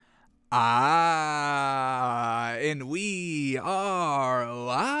And we are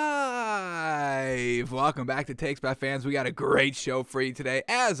live. Welcome back to Takes by Fans. We got a great show for you today.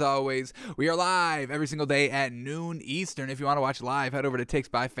 As always, we are live every single day at noon Eastern. If you want to watch live, head over to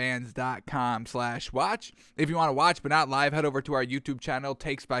takesbyfans.com/watch. If you want to watch but not live, head over to our YouTube channel,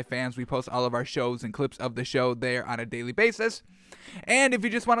 Takes by Fans. We post all of our shows and clips of the show there on a daily basis. And if you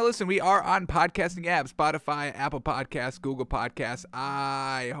just want to listen, we are on podcasting apps, Spotify, Apple Podcasts, Google Podcasts,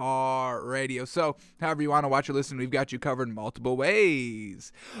 iHeartRadio. So however you want to watch or listen, we've got you covered in multiple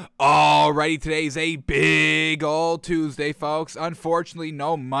ways. Alrighty, today's a big old Tuesday, folks. Unfortunately,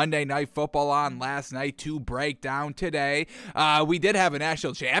 no Monday Night Football on last night to break down today. We did have a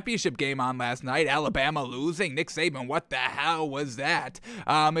national championship game on last night. Alabama losing. Nick Saban, what the hell was that?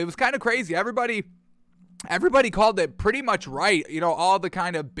 It was kind of crazy. Everybody called it pretty much right. You know, all the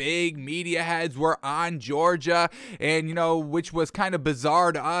kind of big media heads were on Georgia, and, you know, which was kind of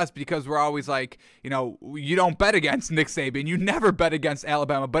bizarre to us because we're always like, you know, you don't bet against Nick Saban. You never bet against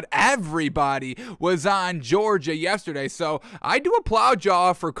Alabama, but everybody was on Georgia yesterday. So I do applaud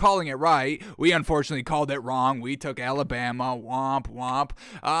y'all for calling it right. We unfortunately called it wrong. We took Alabama. Womp, womp.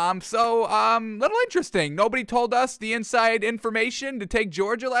 Little interesting. Nobody told us the inside information to take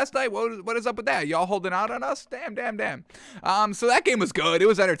Georgia last night. What is up with that? Y'all holding out on us? Damn. So that game was good. It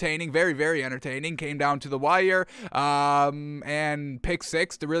was entertaining, very, very entertaining. Came down to the wire, and pick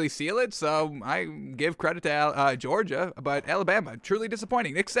six to really seal it. So I give credit to Georgia, but Alabama, truly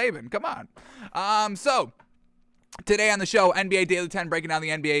disappointing. Nick Saban, come on. Today on the show, NBA Daily 10, breaking down the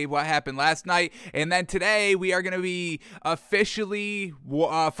NBA, what happened last night. And then today, we are going to be officially,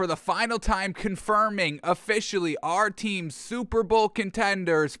 for the final time, confirming officially our team's Super Bowl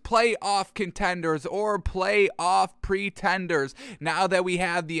contenders, playoff contenders, or playoff pretenders. Now that we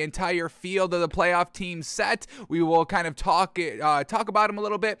have the entire field of the playoff team set, we will kind of talk about them a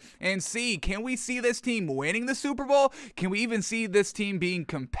little bit and see, can we see this team winning the Super Bowl? Can we even see this team being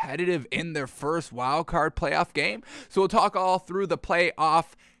competitive in their first wild card playoff game? So we'll talk all through the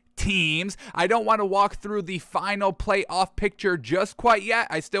playoff teams. I don't want to walk through the final playoff picture just quite yet.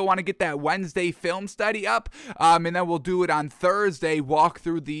 I still want to get that Wednesday film study up, and then we'll do it on Thursday, walk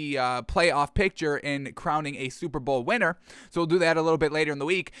through the playoff picture and crowning a Super Bowl winner. So we'll do that a little bit later in the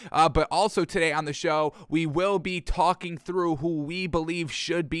week. But also today on the show, we will be talking through who we believe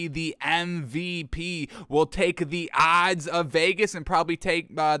should be the MVP. We'll take the odds of Vegas and probably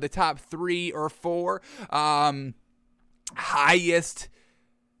take the top 3 or 4 highest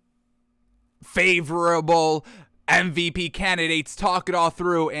favorable MVP candidates, talk it all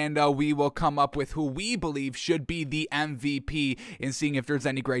through, and we will come up with who we believe should be the MVP and seeing if there's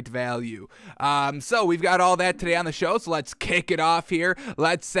any great value. So we've got all that today on the show, so let's kick it off here.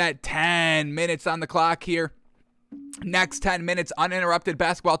 Let's set 10 minutes on the clock here. Next 10 minutes, uninterrupted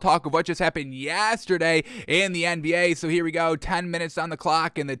basketball talk of what just happened yesterday in the NBA. So here we go, 10 minutes on the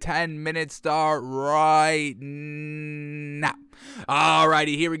clock, and the 10 minutes start right now.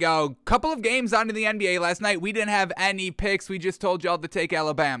 Alrighty, here we go. Couple of games on to the NBA last night. We didn't have any picks. We just told y'all to take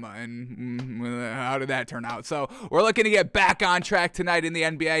Alabama, and how did that turn out? So we're looking to get back on track tonight in the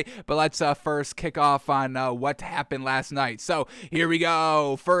NBA, but let's first kick off on what happened last night. So here we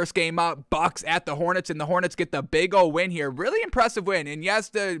go. First game up, Bucks at the Hornets, and the Hornets get the big old win here. Really impressive win, and yes,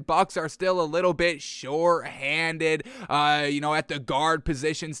 the Bucks are still a little bit short-handed. At the guard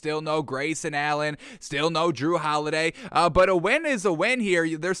position, still no Grayson Allen, still no Drew Holiday, but a win is a win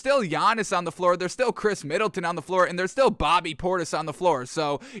here. There's still Giannis on the floor, there's still Chris Middleton on the floor, and there's still Bobby Portis on the floor.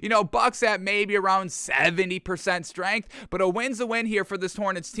 So, Bucks at maybe around 70% strength, but a win's a win here for this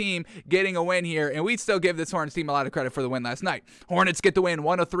Hornets team, getting a win here, and we'd still give this Hornets team a lot of credit for the win last night. Hornets get the win,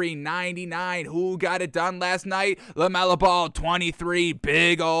 103-99. Who got it done last night? LaMelo Ball, 23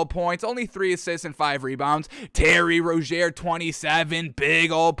 big old points, only 3 assists and 5 rebounds. Terry Rozier, 27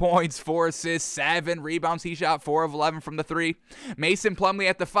 big old points, 4 assists, 7 rebounds. He shot 4 of 11 from the 3. Mason Plumlee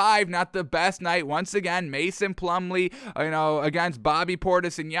at the 5, not the best night. Once again, Mason Plumlee, against Bobby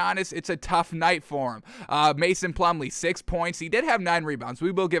Portis and Giannis, it's a tough night for him. Mason Plumlee, 6 points. He did have 9 rebounds.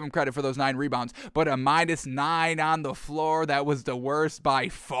 We will give him credit for those 9 rebounds, but a -9 on the floor. That was the worst by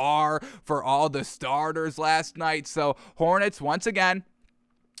far for all the starters last night. So Hornets, once again,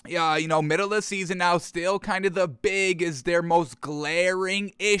 middle of the season now, still kind of the big is their most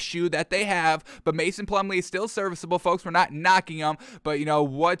glaring issue that they have, but Mason Plumlee is still serviceable, folks. We're not knocking him, but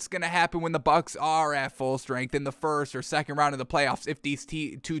what's going to happen when the Bucks are at full strength in the first or second round of the playoffs if these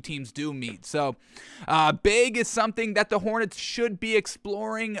two teams do meet? So big is something that the Hornets should be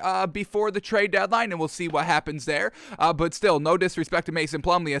exploring before the trade deadline, and we'll see what happens there, but still, no disrespect to Mason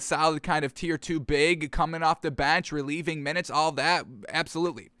Plumlee, a solid kind of tier 2 big coming off the bench, relieving minutes, all that,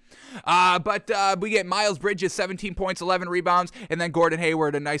 absolutely. But we get Miles Bridges, 17 points, 11 rebounds, and then Gordon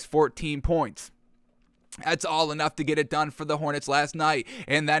Hayward, a nice 14 points. That's all enough to get it done for the Hornets last night.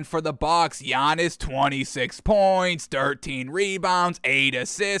 And then for the Bucks, Giannis, 26 points, 13 rebounds, 8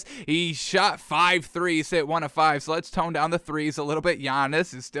 assists. He shot 5 threes, hit 1 of 5. So let's tone down the threes a little bit.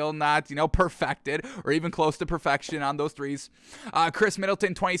 Giannis is still not, perfected or even close to perfection on those threes. Chris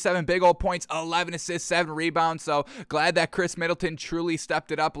Middleton, 27 big old points, 11 assists, 7 rebounds. So glad that Chris Middleton truly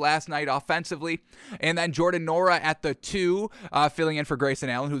stepped it up last night offensively. And then Jordan Nora at the 2, filling in for Grayson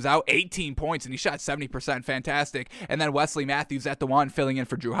Allen, who's out, 18 points, and he shot 70%. Fantastic. And then Wesley Matthews at the 1, filling in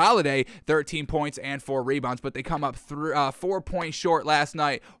for Drew Holiday, 13 points and 4 rebounds, but they come up 4 points short last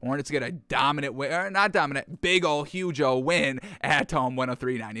night. Hornets get a dominant win, or not dominant, big ol' huge ol' win at home,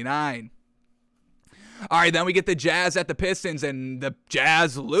 103-99. All right, then we get the Jazz at the Pistons, and the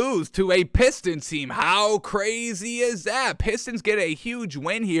Jazz lose to a Pistons team. How crazy is that? Pistons get a huge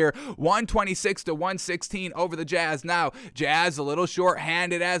win here, 126-116 over the Jazz. Now, Jazz a little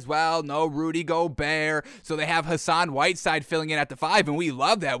short-handed as well. No Rudy Gobert, so they have Hassan Whiteside filling in at the 5, and we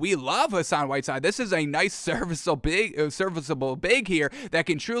love that. We love Hassan Whiteside. This is a nice serviceable big here that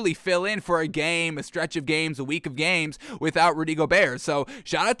can truly fill in for a game, a stretch of games, a week of games without Rudy Gobert. So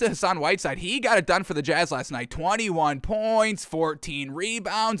shout out to Hassan Whiteside. He got it done for the Jazz last night. 21 points, 14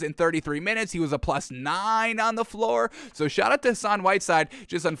 rebounds in 33 minutes. He was a +9 on the floor. So shout out to Hassan Whiteside.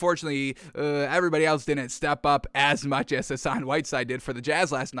 Just unfortunately, everybody else didn't step up as much as Hassan Whiteside did for the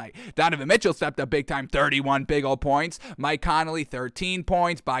Jazz last night. Donovan Mitchell stepped up big time, 31 big old points. Mike Conley, 13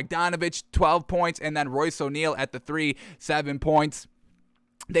 points. Bogdanovich, 12 points. And then Royce O'Neal at the 3, 7 points.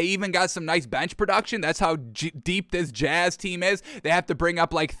 They even got some nice bench production. That's how deep this Jazz team is. They have to bring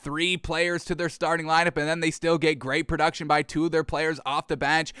up like 3 players to their starting lineup, and then they still get great production by 2 of their players off the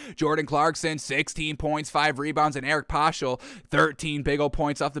bench. Jordan Clarkson, 16 points, 5 rebounds, and Eric Paschall, 13 big old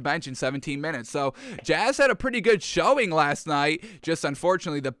points off the bench in 17 minutes. So Jazz had a pretty good showing last night. Just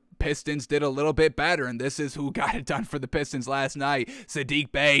unfortunately, the Pistons did a little bit better, and this is who got it done for the Pistons last night.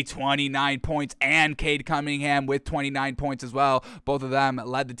 Saddiq Bey, 29 points, and Cade Cunningham with 29 points as well. Both of them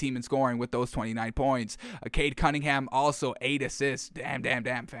led the team in scoring with those 29 points. Cade Cunningham also 8 assists. Damn,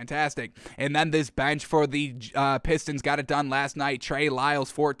 fantastic. And then this bench for the Pistons got it done last night. Trey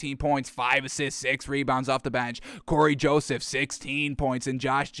Lyles, 14 points, 5 assists, 6 rebounds off the bench. Corey Joseph, 16 points, and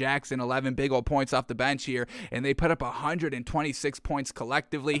Josh Jackson, 11 big old points off the bench here. And they put up 126 points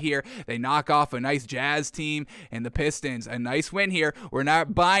collectively here. They knock off a nice Jazz team, and the Pistons, a nice win here. We're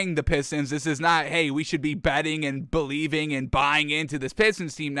not buying the Pistons. This is not, hey, we should be betting and believing and buying into this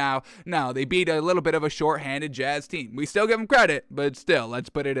Pistons team now. No, they beat a little bit of a short-handed Jazz team. We still give them credit, but still, let's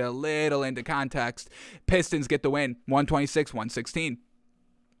put it a little into context. Pistons get the win, 126-116.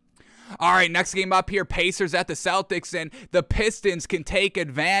 All right, next game up here, Pacers at the Celtics, and the Pistons can take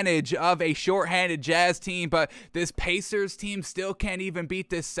advantage of a shorthanded Jazz team, but this Pacers team still can't even beat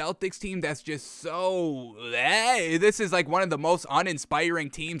this Celtics team that's just so, this is like one of the most uninspiring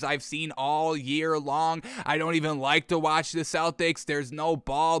teams I've seen all year long. I don't even like to watch the Celtics. There's no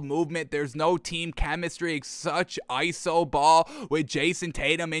ball movement. There's no team chemistry. It's such iso ball with Jason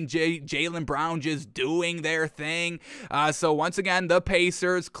Tatum and Jaylen Brown just doing their thing. So once again, the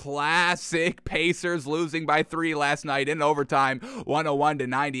Pacers, classic Pacers, losing by 3 last night in overtime,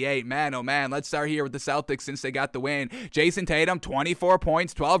 101-98. Man, oh man, let's start here with the Celtics since they got the win. Jason Tatum, 24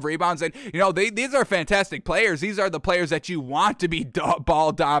 points, 12 rebounds, and these are fantastic players. These are the players that you want to be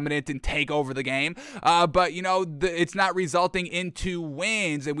ball dominant and take over the game, but it's not resulting into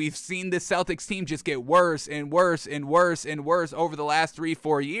wins, and we've seen the Celtics team just get worse and worse and worse and worse over the last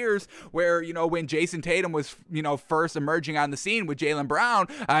 3-4 years, where when Jason Tatum was first emerging on the scene with Jaylen Brown,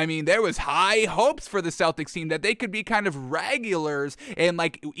 I mean, there was high hopes for the Celtics team that they could be kind of regulars in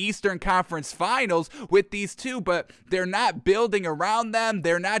like Eastern Conference Finals with these two, but they're not building around them.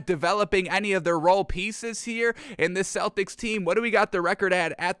 They're not developing any of their role pieces here in this Celtics team. What do we got the record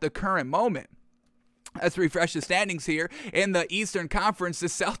at the current moment? Let's refresh the standings here. In the Eastern Conference, the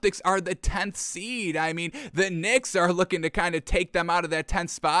Celtics are the 10th seed. I mean, the Knicks are looking to kind of take them out of that 10th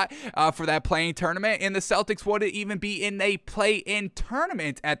spot for that play-in tournament, and the Celtics wouldn't even be in a play-in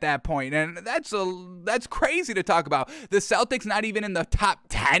tournament at that point, and that's crazy to talk about. The Celtics not even in the top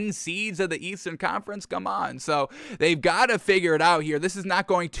 10 seeds of the Eastern Conference. Come on. So they've got to figure it out here. This is not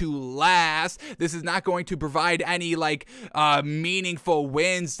going to last. This is not going to provide any meaningful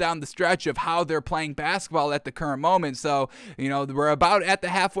wins down the stretch of how they're playing basketball at the current moment. So, we're about at the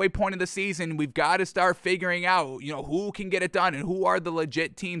halfway point of the season. We've got to start figuring out, who can get it done and who are the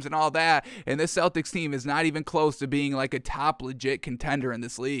legit teams and all that. And this Celtics team is not even close to being like a top legit contender in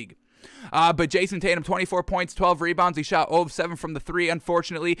this league. But Jason Tatum, 24 points, 12 rebounds. He shot 0 of 7 from the 3,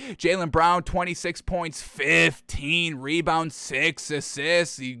 unfortunately. Jaylen Brown, 26 points, 15 rebounds, 6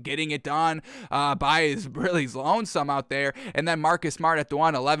 assists. He's getting it done by his really lonesome out there. And then Marcus Smart at the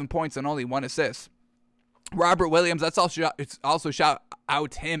 1, 11 points and only 1 assist. Robert Williams, it's also shout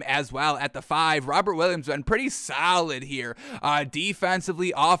out him as well at the 5. Robert Williams been pretty solid here.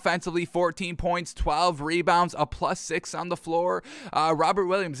 Defensively, offensively, 14 points, 12 rebounds, a +6 on the floor. Robert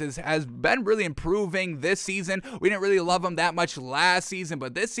Williams has been really improving this season. We didn't really love him that much last season,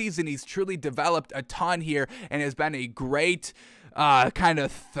 but this season he's truly developed a ton here and has been a great kind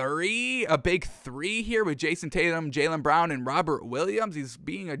of a big 3 here with Jason Tatum, Jaylen Brown, and Robert Williams. He's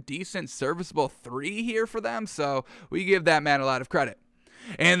being a decent, serviceable 3 here for them, so we give that man a lot of credit.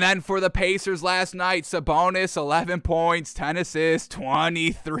 And then for the Pacers last night, Sabonis, 11 points, 10 assists,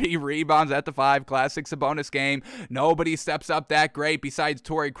 23 rebounds at the 5. Classic Sabonis game. Nobody steps up that great besides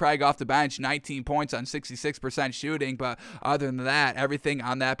Torrey Craig off the bench, 19 points on 66% shooting. But other than that, everything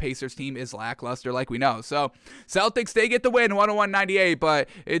on that Pacers team is lackluster like we know. So Celtics, they get the win, 101-98, but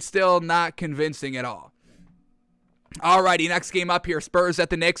it's still not convincing at all. Alrighty, next game up here, Spurs at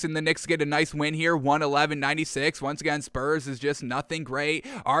the Knicks, and the Knicks get a nice win here, 111-96. Once again, Spurs is just nothing great.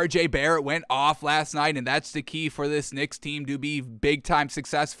 RJ Barrett went off last night, and that's the key for this Knicks team to be big-time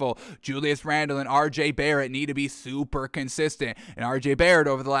successful. Julius Randle and RJ Barrett need to be super consistent, and RJ Barrett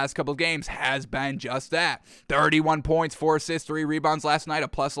over the last couple of games has been just that. 31 points, 4 assists, 3 rebounds last night, a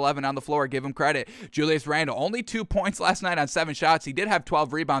 +11 on the floor. Give him credit. Julius Randle, only 2 points last night on 7 shots. He did have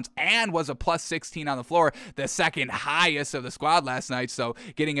 12 rebounds and was a +16 on the floor, the second highest of the squad last night, so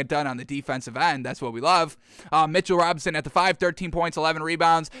getting it done on the defensive end, that's what we love. Mitchell Robinson at the 5, 13 points, 11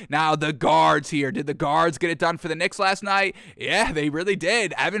 rebounds. Now the guards here. Did the guards get it done for the Knicks last night? Yeah, they really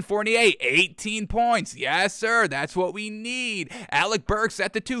did. Evan Fournier, 18 points. Yes, sir, that's what we need. Alec Burks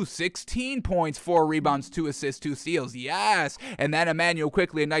at the 2, 16 points, 4 rebounds, 2 assists, 2 steals. Yes, and then Emmanuel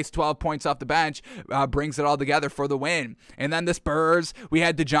quickly, a nice 12 points off the bench, brings it all together for the win. And then the Spurs, we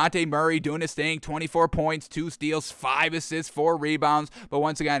had DeJounte Murray doing his thing, 24 points, 2 steals, 5 assists, 4 rebounds. But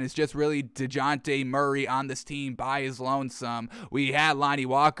once again, it's just really DeJounte Murray on this team by his lonesome. We had Lonnie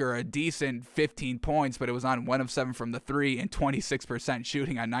Walker, a decent 15 points, but it was on 1 of 7 from the 3 and 26%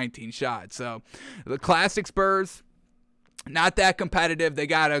 shooting on 19 shots. So the classic Spurs, not that competitive. They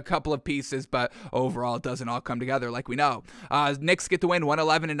got a couple of pieces, but overall it doesn't all come together like we know. Knicks get the win,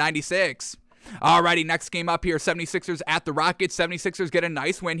 111-96. Alrighty, next game up here, 76ers at the Rockets. 76ers get a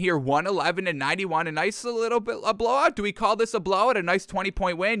nice win here, 111-91. A nice little bit a blowout. Do we call this a blowout? A nice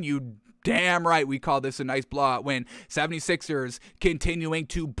 20-point win? You damn right we call this a nice blowout win. 76ers continuing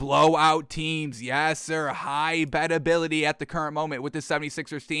to blow out teams. Yes, sir. High bettability at the current moment with the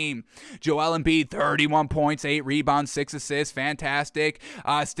 76ers team. Joel Embiid, 31 points, 8 rebounds, 6 assists. Fantastic.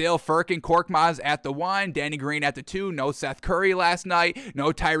 Still Furkan Korkmaz at the 1. Danny Green at the 2. No Seth Curry last night.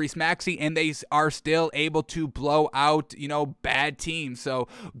 No Tyrese Maxey. And they are still able to blow out, bad teams. So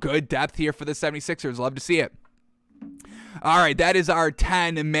good depth here for the 76ers. Love to see it. All right, that is our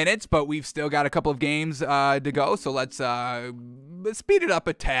 10 minutes, but we've still got a couple of games to go, so let's speed it up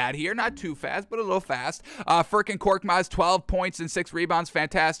a tad here. Not too fast, but a little fast. Furkan Korkmaz, 12 points and 6 rebounds.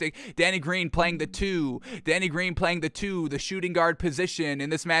 Fantastic. Danny Green playing the 2. The shooting guard position,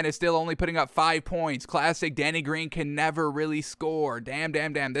 and this man is still only putting up 5 points. Classic. Danny Green can never really score. Damn.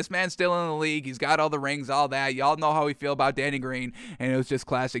 This man's still in the league. He's got all the rings, all that. Y'all know how we feel about Danny Green, and it was just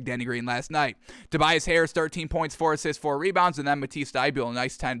classic Danny Green last night. Tobias Harris, 13 points, 4 assists, 4 rebounds, and then Matisse Thybulle, a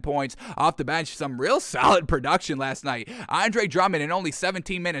nice 10 points. Off the bench, some real solid production last night. Andre Drummond in only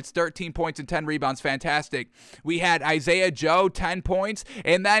 17 minutes, 13 points and 10 rebounds. Fantastic. We had Isaiah Joe, 10 points,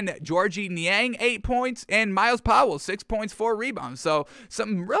 and then Georgie Niang, 8 points, and Miles Powell, 6 points, 4 rebounds. So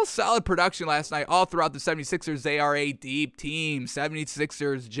some real solid production last night all throughout the 76ers. They are a deep team.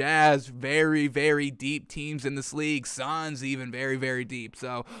 76ers, Jazz, very, very deep teams in this league. Suns, even very, very deep.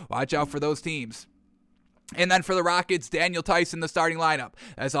 So watch out for those teams. And then for the Rockets, Daniel Tice in the starting lineup.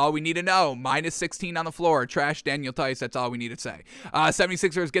 That's all we need to know. Minus 16 on the floor. Trash Daniel Tice. That's all we need to say.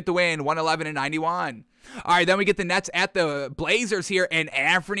 76ers get the win, 111-91. All right, then we get the Nets at the Blazers here, and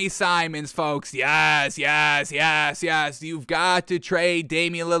Anthony Simons, folks. Yes. You've got to trade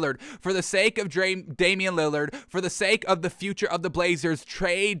Damian Lillard. For the sake of Damian Lillard, for the sake of the future of the Blazers,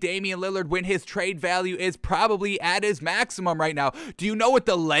 trade Damian Lillard when his trade value is probably at his maximum right now. Do you know what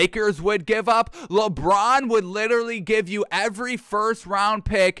the Lakers would give up? LeBron would literally give you every first-round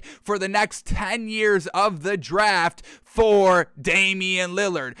pick for the next 10 years of the draft for Damian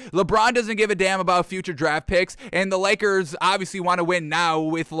Lillard. LeBron doesn't give a damn about future of draft picks, and the Lakers obviously want to win now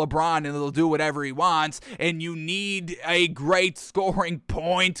with LeBron, and they'll do whatever he wants, and you need a great scoring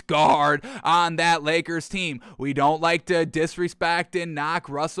point guard on that Lakers team. We don't like to disrespect and knock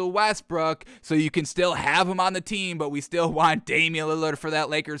Russell Westbrook, so you can still have him on the team, but we still want Damian Lillard for that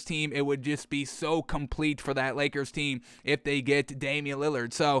Lakers team. It would just be so complete for that Lakers team if they get Damian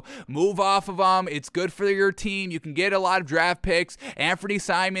Lillard. So move off of him. It's good for your team. You can get a lot of draft picks. Anthony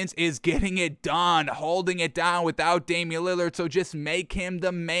Simons is getting it done, holding it down without Damian Lillard, so just make him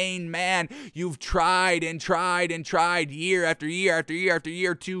the main man. You've tried and tried and tried year after year after year after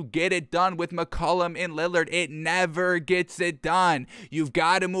year to get it done with McCollum and Lillard. It never gets it done. You've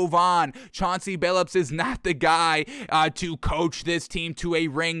got to move on. Chauncey Billups is not the guy to coach this team to a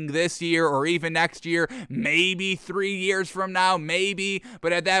ring this year or even next year, maybe 3 years from now, maybe,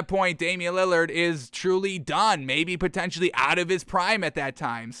 but at that point, Damian Lillard is truly done, maybe potentially out of his prime at that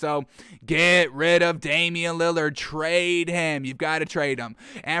time. So get rid of Damian Lillard, trade him. You've got to trade him.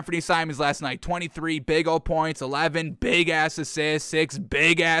 Anthony Simons last night, 23 big old points, 11 big ass assists, 6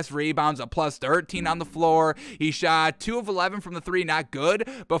 big ass rebounds, a plus 13 on the floor. He shot 2 of 11 from the 3, not good,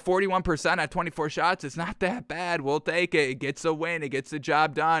 but 41% at 24 shots. It's not that bad. We'll take it. It gets a win. It gets the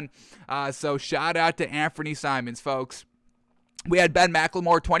job done. So shout out to Anthony Simons, folks. We had Ben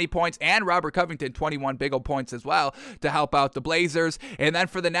McLemore, 20 points, and Robert Covington, 21 big old points as well to help out the Blazers. And then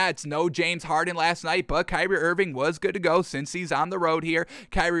for the Nets, no James Harden last night, but Kyrie Irving was good to go since he's on the road here.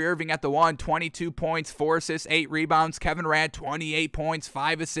 Kyrie Irving at the 22 points, 4 assists, 8 rebounds. Kevin Durant, 28 points,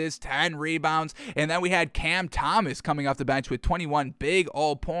 5 assists, 10 rebounds. And then we had Cam Thomas coming off the bench with 21 big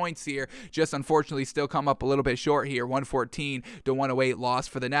old points here. Just unfortunately still come up a little bit short here, 114 to 108 loss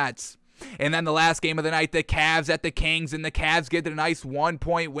for the Nets. And then the last game of the night, the Cavs at the Kings, and the Cavs get a nice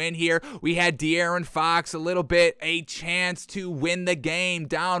 1-point win here. We had De'Aaron Fox a chance to win the game,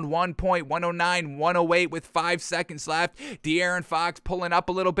 down 1 point, 109-108 with 5 seconds left. De'Aaron Fox pulling up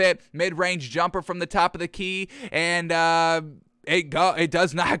a little bit, mid-range jumper from the top of the key, and it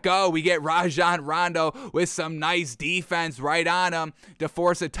does not go. We get Rajon Rondo with some nice defense right on him to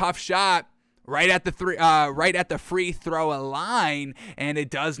force a tough shot right at the free throw line, and it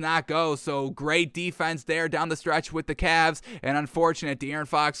does not go. So great defense there down the stretch with the Cavs, and unfortunate De'Aaron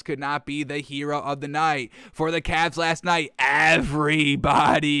Fox could not be the hero of the night. For the Cavs last night,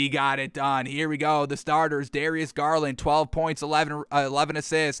 everybody got it done. Here we go. The starters, Darius Garland, 12 points, 11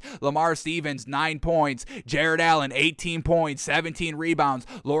 assists. Lamar Stevens, 9 points. Jared Allen, 18 points, 17 rebounds.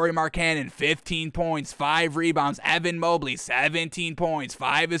 Lauri Markkanen, 15 points, 5 rebounds. Evan Mobley, 17 points,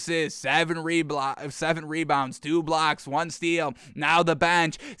 5 assists, 7 rebounds, 2 blocks, 1 steal. Now the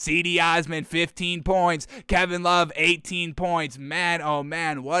bench, C.D. Osman, 15 points. Kevin Love, 18 points. Man, oh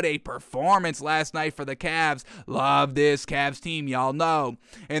man, what a performance last night for the Cavs. Love this Cavs team, y'all know.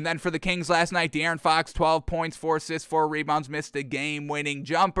 And then for the Kings last night, De'Aaron Fox, 12 points, 4 assists, 4 rebounds, missed a game-winning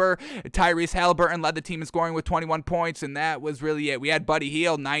jumper. Tyrese Halliburton led the team in scoring with 21 points, and that was really it. We had Buddy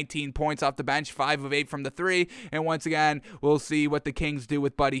Hield, 19 points off the bench, 5 of 8 from the 3. And once again, we'll see what the Kings do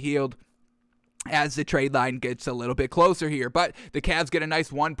with Buddy Hield as the trade line gets a little bit closer here. But the Cavs get a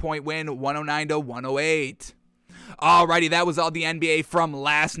nice 1-point win, 109-108. Alrighty, that was all the NBA from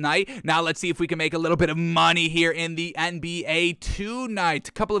last night. Now let's see if we can make a little bit of money here in the NBA tonight.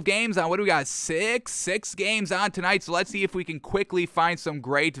 A couple of games on. What do we got? Six games on tonight. So let's see if we can quickly find some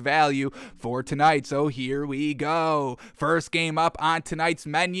great value for tonight. So here we go. First game up on tonight's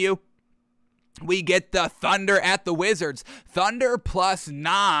menu, we get the Thunder at the Wizards. Thunder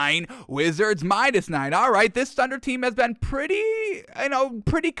 +9, Wizards -9. All right, this Thunder team has been pretty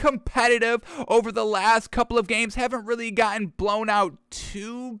competitive over the last couple of games. Haven't really gotten blown out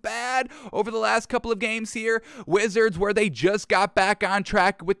too bad over the last couple of games here. Wizards, where they just got back on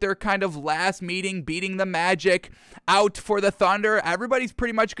track with their kind of last meeting, beating the Magic. Out for the Thunder. Everybody's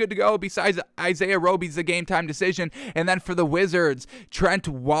pretty much good to go besides Isaiah Roby's a game-time decision. And then for the Wizards, Trent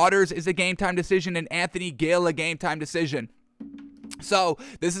Waters is a game-time decision, and Anthony Gill a game-time decision. So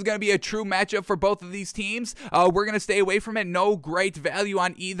this is going to be a true matchup for both of these teams. We're going to stay away from it. No great value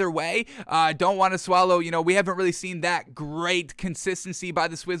on either way. Don't want to swallow, we haven't really seen that great consistency by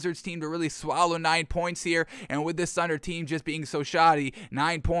this Wizards team to really swallow 9 points here. And with this Thunder team just being so shoddy,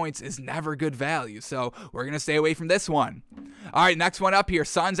 9 points is never good value. So we're going to stay away from this one. All right, next one up here,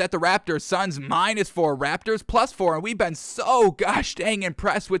 Suns at the Raptors. Suns -4, Raptors +4. And we've been so gosh dang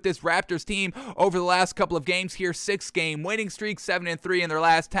impressed with this Raptors team over the last couple of games here. 6-game winning streak, 7-3 in their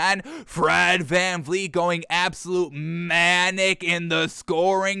last 10. Fred VanVleet going absolute manic in the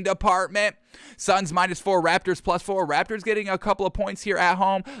scoring department. Suns -4, Raptors +4. Raptors getting a couple of points here at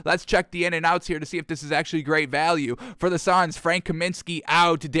home. Let's check the in and outs here to see if this is actually great value. For the Suns, Frank Kaminsky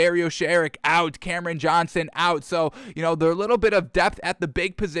out, Dario Saric out, Cameron Johnson out. So, their little bit of depth at the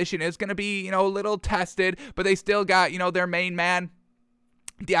big position is going to be, a little tested, but they still got, their main man,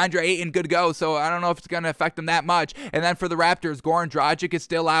 DeAndre Ayton, good to go, so I don't know if it's going to affect them that much. And then for the Raptors, Goran Dragic is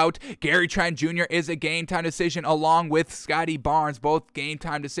still out. Gary Trent Jr. is a game-time decision, along with Scotty Barnes, both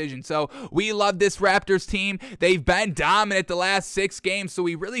game-time decisions. So we love this Raptors team. They've been dominant the last 6 games, so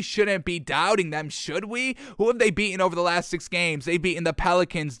we really shouldn't be doubting them, should we? Who have they beaten over the last 6 games? They've beaten the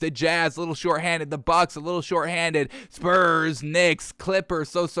Pelicans, the Jazz, a little shorthanded, the Bucks, a little shorthanded, Spurs, Knicks, Clippers,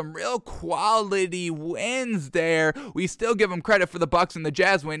 so some real quality wins there. We still give them credit for the Bucks and the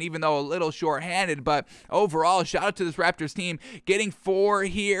Jazz win, even though a little short-handed, but overall, shout out to this Raptors team. Getting 4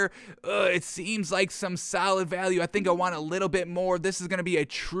 here, it seems like some solid value. I think I want a little bit more. This is going to be a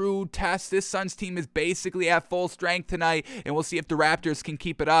true test. This Suns team is basically at full strength tonight, and we'll see if the Raptors can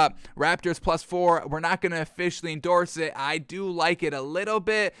keep it up. Raptors +4, we're not going to officially endorse it. I do like it a little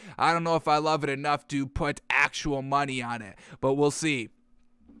bit. I don't know if I love it enough to put actual money on it, but we'll see.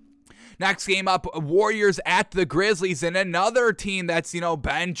 Next game up, Warriors at the Grizzlies, and another team that's,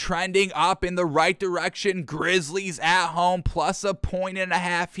 been trending up in the right direction. Grizzlies at home,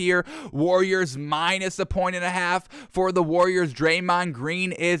 +1.5 here. Warriors -1.5 for the Warriors. Draymond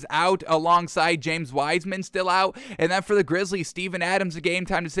Green is out alongside James Wiseman still out. And then for the Grizzlies, Steven Adams, a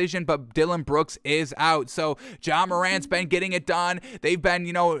game-time decision, but Dylan Brooks is out. So Ja Morant's been getting it done. They've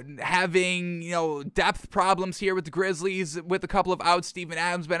been, having, depth problems here with the Grizzlies with a couple of outs. Steven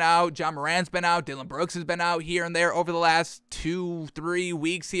Adams been out. Ja Morant's been out. Dylan Brooks has been out here and there over the last 2-3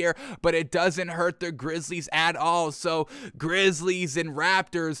 weeks here, but it doesn't hurt the Grizzlies at all. So Grizzlies and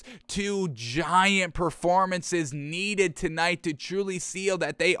Raptors, 2 giant performances needed tonight to truly seal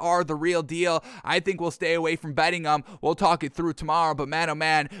that they are the real deal. I think we'll stay away from betting them. We'll talk it through tomorrow, but man, oh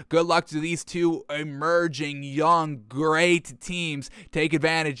man, good luck to these 2 emerging, young, great teams. Take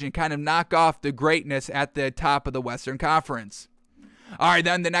advantage and kind of knock off the greatness at the top of the Western Conference. All right,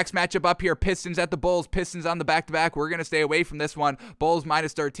 then the next matchup up here, Pistons at the Bulls. Pistons on the back-to-back. We're going to stay away from this one. Bulls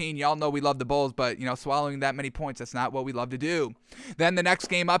 -13. Y'all know we love the Bulls, but, swallowing that many points, that's not what we love to do. Then the next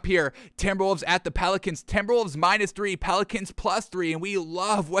game up here, Timberwolves at the Pelicans. Timberwolves -3, Pelicans +3, and we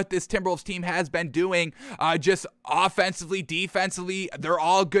love what this Timberwolves team has been doing. Just offensively, defensively, they're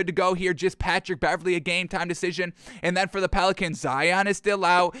all good to go here. Just Patrick Beverley, a game-time decision. And then for the Pelicans, Zion is still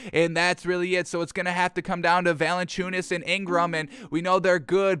out, and that's really it. So it's going to have to come down to Valanciunas and Ingram, and we know they're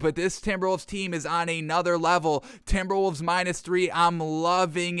good, but this Timberwolves team is on another level. Timberwolves -3. I'm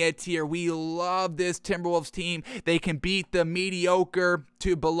loving it here. We love this Timberwolves team. They can beat the mediocre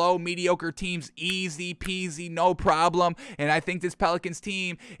to below mediocre teams easy peasy, no problem. And I think this Pelicans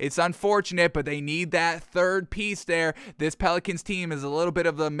team, it's unfortunate, but they need that third piece there. This Pelicans team is a little bit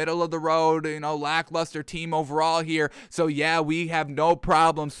of the middle of the road, lackluster team overall here. So yeah, we have no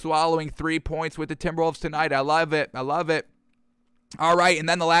problem swallowing 3 points with the Timberwolves tonight. I love it. I love it. All right, and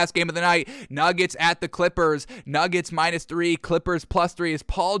then the last game of the night, Nuggets at the Clippers. Nuggets -3, Clippers +3. Is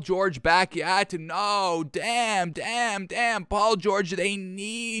Paul George back yet? No, damn. Paul George, they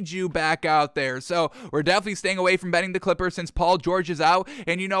need you back out there. So we're definitely staying away from betting the Clippers since Paul George is out.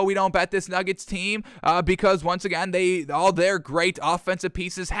 And we don't bet this Nuggets team because, once again, all their great offensive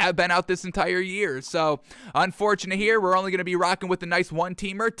pieces have been out this entire year. So unfortunate here. We're only going to be rocking with a nice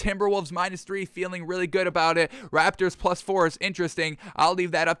one-teamer. Timberwolves -3, feeling really good about it. Raptors +4 is interesting. I'll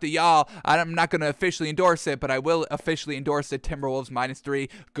leave that up to y'all. I'm not going to officially endorse it, but I will officially endorse the Timberwolves -3.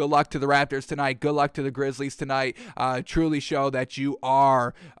 Good luck to the Raptors tonight. Good luck to the Grizzlies tonight. Truly show that you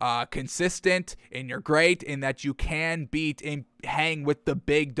are consistent and you're great and that you can beat and hang with the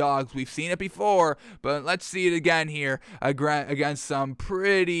big dogs. We've seen it before, but let's see it again here against some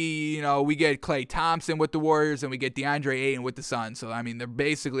pretty, we get Klay Thompson with the Warriors and we get DeAndre Ayton with the Suns. So, they're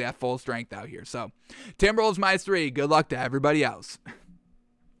basically at full strength out here. So, Timberwolves -3. Good luck to everybody else.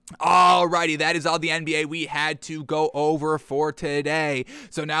 Alrighty, that is all the NBA we had to go over for today.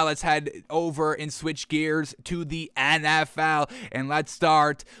 So now let's head over and switch gears to the NFL. And let's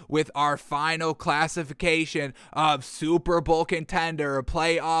start with our final classification of Super Bowl contender,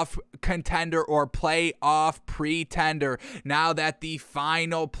 playoff contender, or playoff pretender. Now that the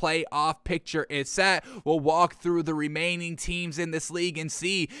final playoff picture is set, we'll walk through the remaining teams in this league and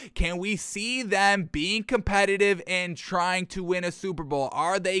see, can we see them being competitive and trying to win a Super Bowl?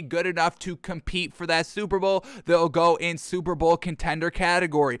 Are they they good enough to compete for that Super Bowl, they'll go in Super Bowl contender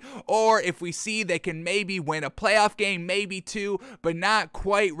category. Or if we see they can maybe win a playoff game, maybe two, but not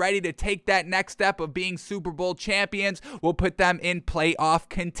quite ready to take that next step of being Super Bowl champions, we'll put them in playoff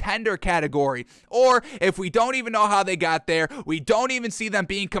contender category. Or if we don't even know how they got there, we don't even see them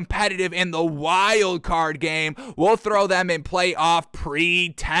being competitive in the wild card game, we'll throw them in playoff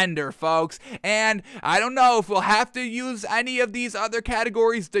pretender, folks. And I don't know if we'll have to use any of these other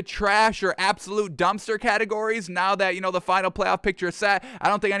categories, the trash or absolute dumpster categories, now that, you know, the final playoff picture is set. I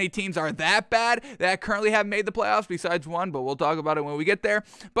don't think any teams are that bad that currently have made the playoffs besides one, but we'll talk about it when we get there.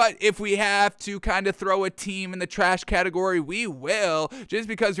 But if we have to kind of throw a team in the trash category, we will. Just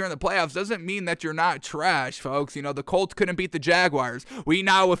because you're in the playoffs doesn't mean that you're not trash, folks. You know, the Colts couldn't beat the Jaguars. We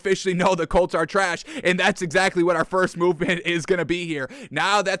now officially know the Colts are trash, and that's exactly what our first movement is going to be here.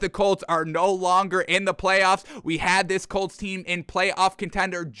 Now that the Colts are no longer in the playoffs, we had this Colts team in playoff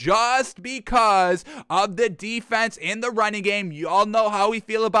contender just because of the defense in the running game. You all know how we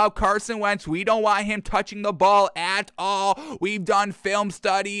feel about Carson Wentz. We don't want him touching the ball at all. We've done film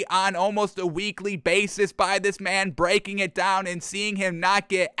study on almost a weekly basis by this man, breaking it down and seeing him not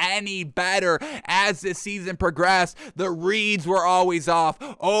get any better as the season progressed. The reads were always off,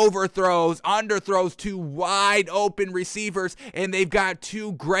 overthrows, underthrows to wide open receivers, and they've got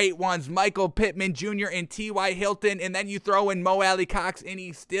two great ones, Michael Pittman Jr. and T.Y. Hilton, and then you throw in Mo Alley Cox and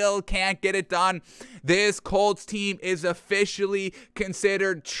he still can't get it done. This Colts team is officially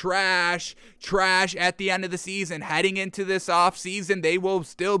considered trash at the end of the season. Heading into this offseason, they will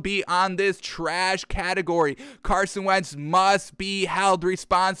still be on this trash category. Carson Wentz must be held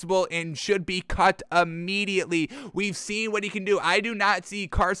responsible and should be cut immediately. We've seen what he can do. I do not see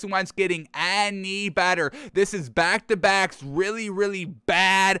Carson Wentz getting any better. This is back-to-backs, really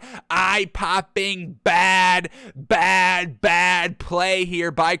bad, eye-popping, bad play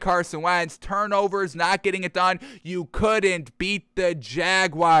here by Carson Wentz. Turnovers, not getting it done. You couldn't beat the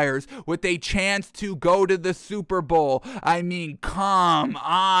Jaguars with a chance to go to the Super Bowl. I mean, come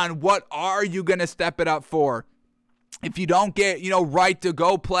on. What are you going to step it up for? If you don't get, right to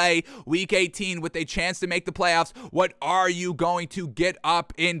go play Week 18 with a chance to make the playoffs, what are you going to get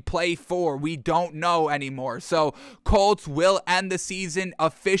up and play for? We don't know anymore. So Colts will end the season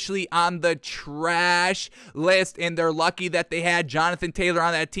officially on the trash list, and they're lucky that they had Jonathan Taylor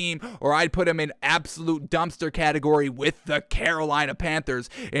on that team, or I'd put him in absolute dumpster category with the Carolina Panthers.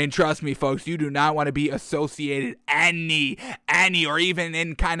 And trust me, folks, you do not want to be associated any, or even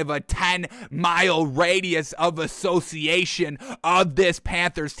in kind of a 10-mile radius of association of this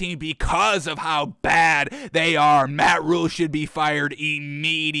Panthers team because of how bad they are. Matt Rule should be fired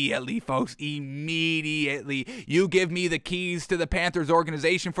immediately, folks. Immediately. You give me the keys to the Panthers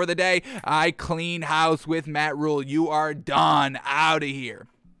organization for the day, I clean house with Matt Rule. You are done. Out of here.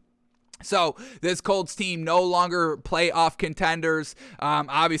 So this Colts team no longer playoff contenders,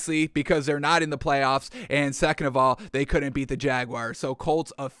 obviously because they're not in the playoffs, and second of all, they couldn't beat the Jaguars. So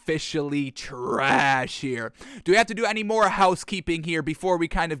Colts officially trash here. Do we have to do any more housekeeping here before we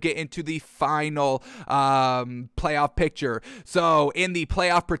kind of get into the final playoff picture? So in the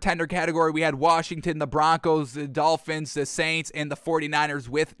playoff pretender category, we had Washington, the Broncos, the Dolphins, the Saints, and the 49ers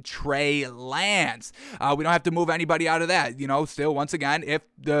with Trey Lance. We don't have to move anybody out of that. Still, once again, if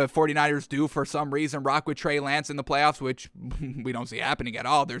the 49ers do for some reason rock with Trey Lance in the playoffs, which we don't see happening at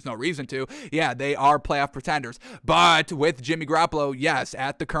all, there's no reason to, yeah, they are playoff pretenders. But with Jimmy Garoppolo, yes,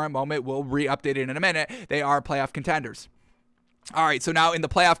 at the current moment, we'll re-update it in a minute, they are playoff contenders. All right, so now in the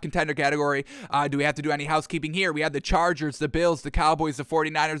playoff contender category, do we have to do any housekeeping here? We had the Chargers, the Bills, the Cowboys, the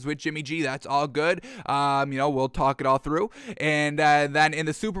 49ers with Jimmy G. That's all good. We'll talk it all through. And then in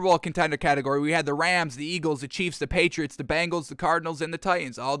the Super Bowl contender category, we had the Rams, the Eagles, the Chiefs, the Patriots, the Bengals, the Cardinals, and the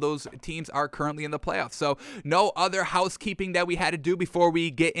Titans. All those teams are currently in the playoffs. So no other housekeeping that we had to do before we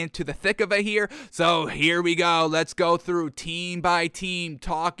get into the thick of it here. So here we go. Let's go through team by team,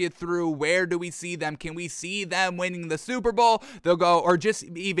 talk it through. Where do we see them? Can we see them winning the Super Bowl? They'll go, or just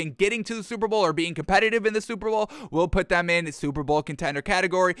even getting to the Super Bowl or being competitive in the Super Bowl, we'll put them in the Super Bowl contender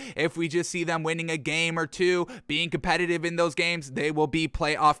category. If we just see them winning a game or two, being competitive in those games, they will be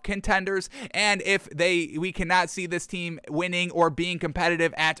playoff contenders. And if we cannot see this team winning or being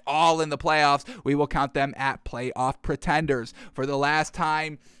competitive at all in the playoffs, we will count them at playoff pretenders. For the last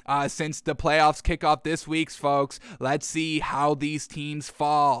time since the playoffs kick off this week, folks, let's see how these teams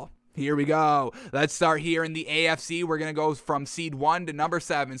fall. Here we go. Let's start here in the AFC. We're going to go from seed 1 to number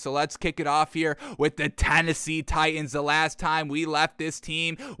 7. So let's kick it off here with the Tennessee Titans. The last time we left this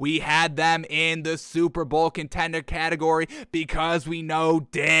team, we had them in the Super Bowl contender category because we know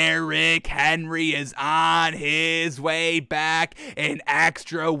Derrick Henry is on his way back. An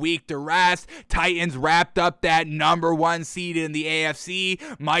extra week to rest. Titans wrapped up that number 1 seed in the AFC.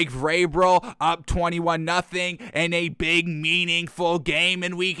 Mike Vrabel up 21-0 in a big, meaningful game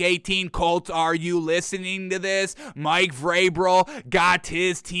in week 18. Colts, are you listening to this? Mike Vrabel got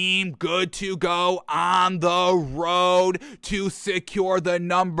his team good to go on the road to secure the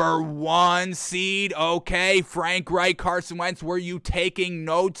number 1 seed. Okay, Frank Reich, Carson Wentz, were you taking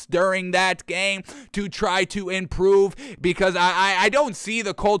notes during that game to try to improve? Because I don't see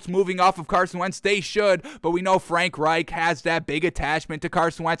the Colts moving off of Carson Wentz. They should, but we know Frank Reich has that big attachment to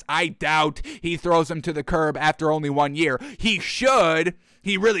Carson Wentz. I doubt he throws him to the curb after only 1 year. He should.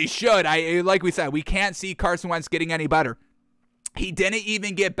 He really should. Like we said, we can't see Carson Wentz getting any better. He didn't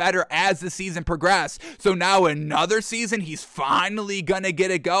even get better as the season progressed. So now another season, he's finally going to get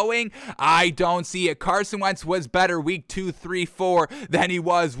it going. I don't see it. Carson Wentz was better week 2, 3, 4 than he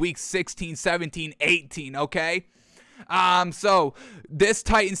was week 16, 17, 18, okay? So this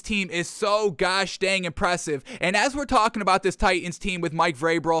Titans team is so gosh dang impressive. And as we're talking about this Titans team with Mike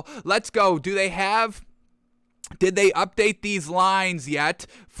Vrabel, let's go. Did they update these lines yet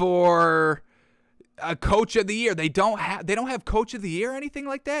for a coach of the year? They don't have coach of the year or anything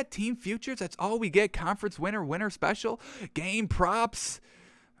like that. Team futures, that's all we get. Conference winner special, game props.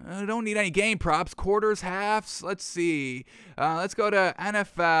 I don't need any game props. Quarters, halves. Let's see. Let's go to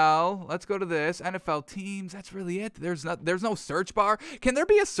NFL. Let's go to this. NFL teams. That's really it. There's no search bar. Can there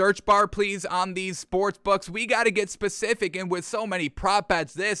be a search bar, please, on these sports books? We got to get specific. And with so many prop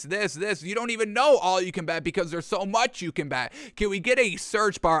bets, this, you don't even know all you can bet because there's so much you can bet. Can we get a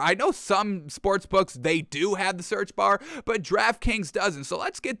search bar? I know some sports books, they do have the search bar, but DraftKings doesn't. So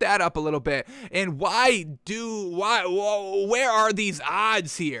let's get that up a little bit. And where are these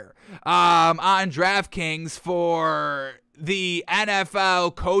odds here? On DraftKings for the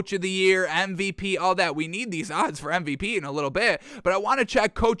NFL Coach of the Year, MVP, all that. We need these odds for MVP in a little bit, but I want to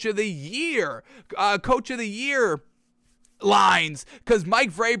check Coach of the Year. Coach of the Year lines, because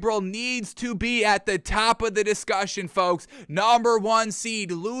Mike Vrabel needs to be at the top of the discussion, folks. Number 1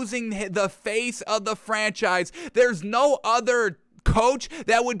 seed, losing the face of the franchise. There's no other coach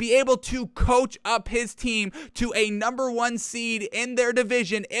that would be able to coach up his team to a number 1 seed in their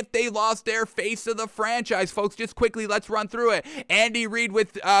division if they lost their face of the franchise. Folks, just quickly, let's run through it. Andy Reid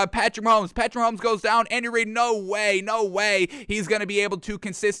with Patrick Mahomes. Patrick Mahomes goes down. Andy Reid, no way he's going to be able to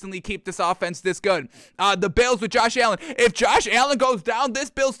consistently keep this offense this good. The Bills with Josh Allen. If Josh Allen goes down,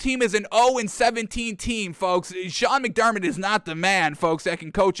 this Bills team is an 0-17 team, folks. Sean McDermott is not the man, folks, that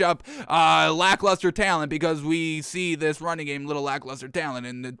can coach up lackluster talent, because we see this running game little lackluster talent,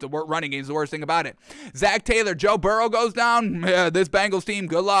 and the running game is the worst thing about it. Zach Taylor, Joe Burrow goes down. Yeah, this Bengals team,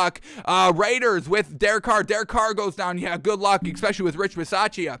 good luck. Raiders with Derek Carr. Derek Carr goes down. Yeah, good luck, especially with Rich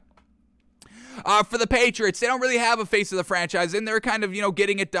Bisaccia. For the Patriots, they don't really have a face of the franchise, and they're kind of,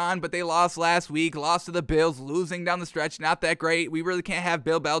 getting it done, but they lost last week, lost to the Bills, losing down the stretch, not that great. We really can't have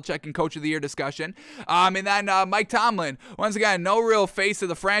Bill Belichick and Coach of the Year discussion. And then Mike Tomlin, once again, no real face of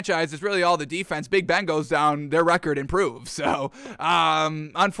the franchise. It's really all the defense. Big Ben goes down, their record improves. So,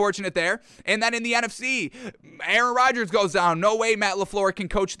 unfortunate there. And then in the NFC, Aaron Rodgers goes down. No way Matt LaFleur can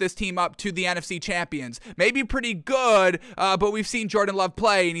coach this team up to the NFC champions. Maybe pretty good, but we've seen Jordan Love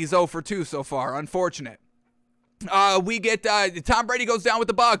play, and he's 0 for 2 so far. Unfortunate. We get Tom Brady goes down with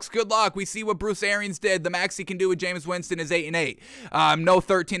the Bucks. Good luck. We see what Bruce Arians did. The max he can do with Jameis Winston is 8-8. No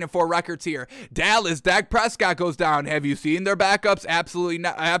 13-4 records here. Dallas, Dak Prescott goes down. Have you seen their backups?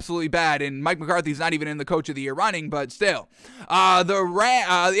 Absolutely bad. And Mike McCarthy's not even in the Coach of the Year running, but still.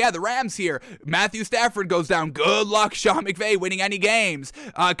 The Rams here. Matthew Stafford goes down. Good luck, Sean McVay winning any games.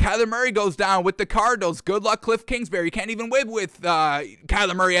 Kyler Murray goes down with the Cardinals. Good luck, Cliff Kingsbury. You can't even win with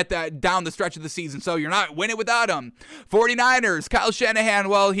Kyler Murray down the stretch of the season, so you're not winning without him. 49ers, Kyle Shanahan,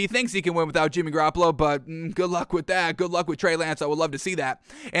 well, he thinks he can win without Jimmy Garoppolo, but good luck with that. Good luck with Trey Lance. I would love to see that.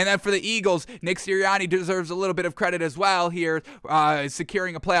 And then for the Eagles, Nick Sirianni deserves a little bit of credit as well here,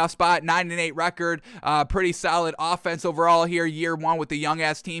 securing a playoff spot, 9-8 record, pretty solid offense overall here, year 1 with the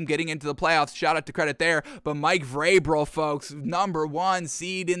young-ass team getting into the playoffs. Shout out to credit there. But Mike Vrabel, folks, number 1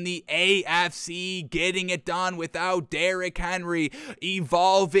 seed in the AFC, getting it done without Derrick Henry,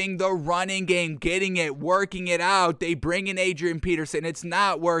 evolving the running game, getting it, working it it out. They bring in Adrian Peterson. It's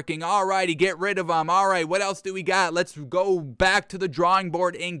not working. All righty, get rid of him. All right, what else do we got? Let's go back to the drawing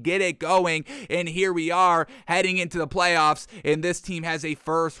board and get it going. And here we are heading into the playoffs, and this team has a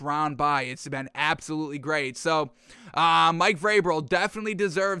first-round bye. It's been absolutely great. So, Mike Vrabel definitely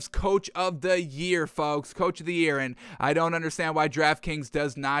deserves Coach of the Year, folks. Coach of the Year, and I don't understand why DraftKings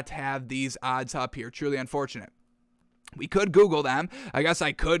does not have these odds up here. Truly unfortunate. We could Google them. I guess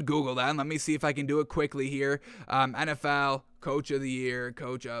I could Google them. Let me see if I can do it quickly here. NFL Coach of the Year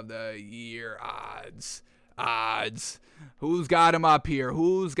odds. Who's got him up here?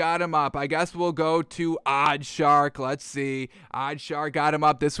 Who's got him up? I guess we'll go to OddsShark. Let's see. OddsShark got him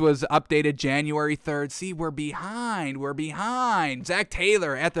up. This was updated January 3rd. See, we're behind. Zach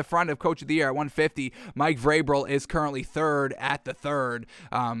Taylor at the front of Coach of the Year at 150. Mike Vrabel is currently third at the third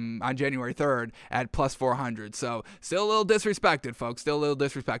on January 3rd at plus 400. So still a little disrespected, folks. Still a little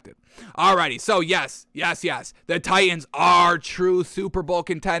disrespected. Alrighty. So yes. The Titans are true Super Bowl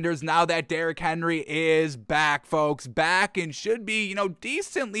contenders now that Derrick Henry is back, folks. Back and should be,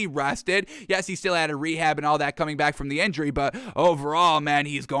 decently rested. Yes, he still had a rehab and all that coming back from the injury, but overall, man,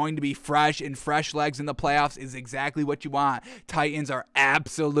 he's going to be fresh, and fresh legs in the playoffs is exactly what you want. Titans are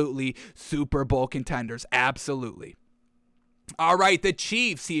absolutely Super Bowl contenders. Absolutely. All right, the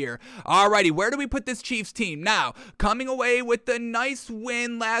Chiefs here. Alrighty, where do we put this Chiefs team? Now, coming away with a nice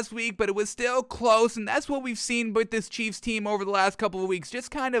win last week, but it was still close, and that's what we've seen with this Chiefs team over the last couple of weeks,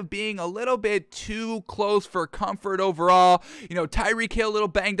 just kind of being a little bit too close for comfort overall. Tyreek Hill a little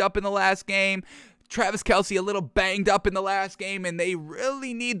banged up in the last game. Travis Kelce a little banged up in the last game, and they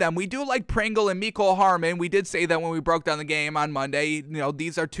really need them. We do like Pringle and Mecole Hardman. We did say that when we broke down the game on Monday.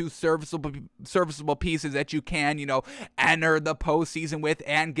 These are two serviceable pieces that you can, enter the postseason with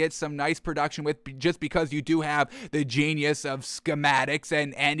and get some nice production with, just because you do have the genius of schematics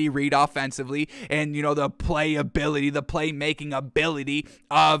and Andy Reid offensively, and the playability, the playmaking ability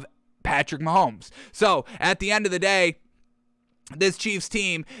of Patrick Mahomes. So at the end of the day, this Chiefs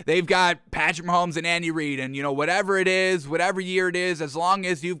team, they've got Patrick Mahomes and Andy Reid, and whatever it is, whatever year it is, as long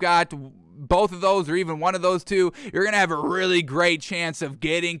as you've got both of those or even one of those two, you're going to have a really great chance of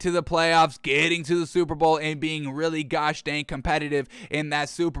getting to the playoffs, getting to the Super Bowl, and being really gosh dang competitive in that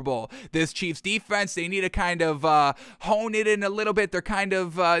Super Bowl. This Chiefs defense, they need to kind of hone it in a little bit. They're kind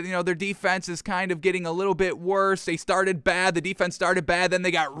of, their defense is kind of getting a little bit worse. They started bad. The defense started bad. Then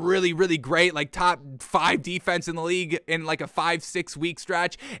they got really, really great, like top 5 defense in the league in like a 5-6 week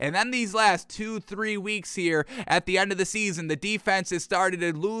stretch. And then these last 2-3 weeks here at the end of the season, the defense has started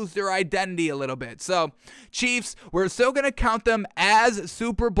to lose their identity a little bit. So Chiefs, we're still going to count them as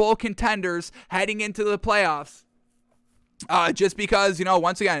Super Bowl contenders heading into the playoffs. Just because,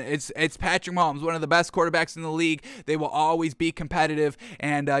 once again, it's Patrick Mahomes, one of the best quarterbacks in the league. They will always be competitive,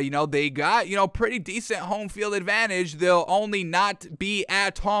 and, they got, pretty decent home field advantage. They'll only not be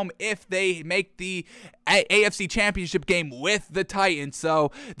at home if they make the AFC Championship game with the Titans.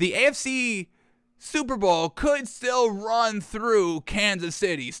 So the AFC Super Bowl could still run through Kansas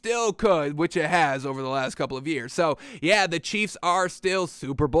City, still could, which it has over the last couple of years. So, yeah, the Chiefs are still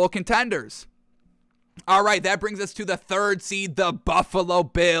Super Bowl contenders. All right, that brings us to the third seed, the Buffalo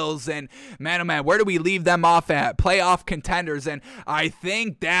Bills. And man, oh man, where do we leave them off at? Playoff contenders. And I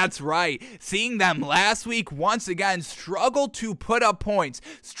think that's right. Seeing them last week once again struggle to put up points,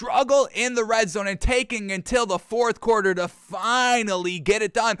 struggle in the red zone, and taking until the fourth quarter to finally get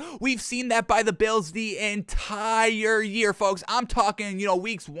it done. We've seen that by the Bills the entire year, folks. I'm talking,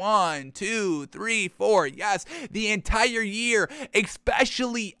 weeks 1, 2, 3, 4. Yes, the entire year,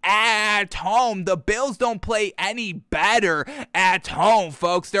 especially at home. The Bills don't play any better at home,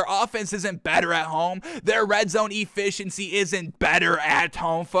 folks. Their offense isn't better at home. Their red zone efficiency isn't better at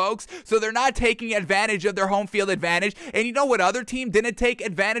home, folks. So they're not taking advantage of their home field advantage. And you know what other team didn't take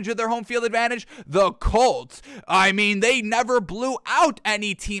advantage of their home field advantage? The Colts. I mean, they never blew out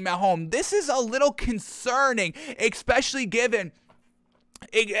any team at home. This is a little concerning, especially given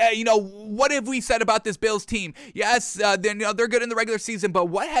what have we said about this Bills team? Yes, they're good in the regular season, but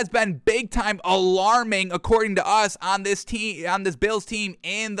what has been big time alarming, according to us, on this Bills team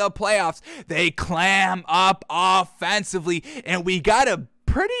in the playoffs? They clam up offensively, and we got a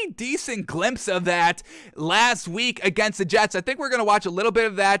pretty decent glimpse of that last week against the Jets. I think we're going to watch a little bit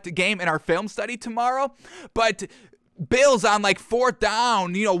of that game in our film study tomorrow, but Bills on like fourth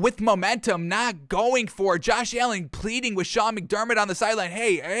down, with momentum, not going for it. Josh Allen pleading with Sean McDermott on the sideline.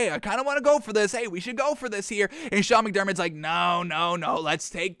 Hey, I kind of want to go for this. Hey, we should go for this here. And Sean McDermott's like, no. Let's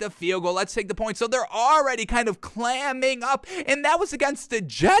take the field goal. Let's take the point. So they're already kind of clamming up. And that was against the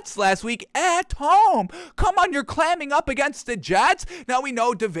Jets last week at home. Come on, you're clamming up against the Jets. Now we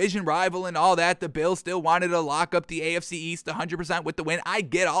know division rival and all that. The Bills still wanted to lock up the AFC East 100% with the win. I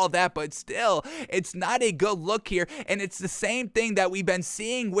get all that, but still, it's not a good look here. And it's the same thing that we've been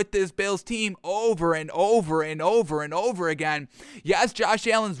seeing with this Bills team over and over and over and over again. Yes, Josh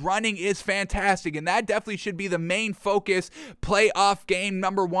Allen's running is fantastic, and that definitely should be the main focus, playoff game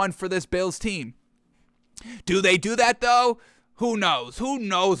number one for this Bills team. Do they do that, though? Who knows? Who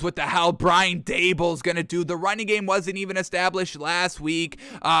knows what the hell Brian Daboll's going to do? The running game wasn't even established last week.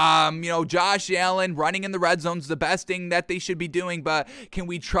 Josh Allen running in the red zone is the best thing that they should be doing, but can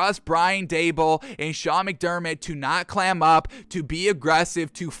we trust Brian Daboll and Sean McDermott to not clam up, to be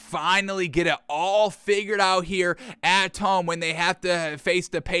aggressive, to finally get it all figured out here at home when they have to face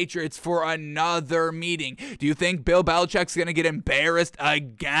the Patriots for another meeting? Do you think Bill Belichick's going to get embarrassed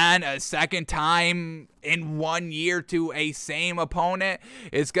again a second time in 1 year to a same opponent?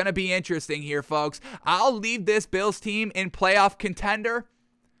 It's going to be interesting here, folks. I'll leave this Bills team in playoff contender.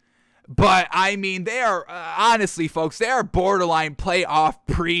 But, I mean, they are, honestly, folks, they are borderline playoff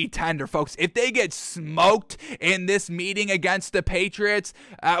pretender, folks. If they get smoked in this meeting against the Patriots,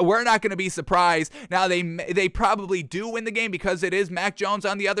 we're not going to be surprised. Now, they probably do win the game because it is Mac Jones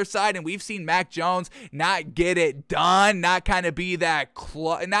on the other side, and we've seen Mac Jones not get it done, not kind of be that,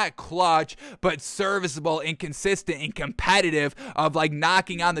 not clutch, but serviceable and consistent and competitive of, like,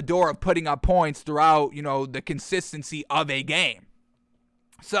 knocking on the door of putting up points throughout, the consistency of a game.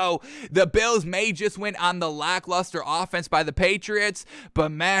 So the Bills may just win on the lackluster offense by the Patriots,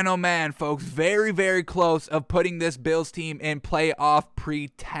 but man, oh man, folks, very, very close of putting this Bills team in playoff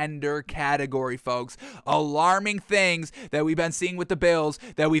pretender category, folks. Alarming things that we've been seeing with the Bills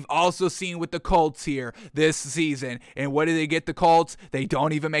that we've also seen with the Colts here this season. And what do they get, the Colts? They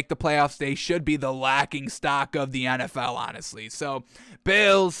don't even make the playoffs. They should be the lacking stock of the NFL, honestly. So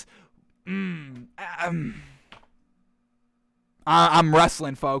Bills, I'm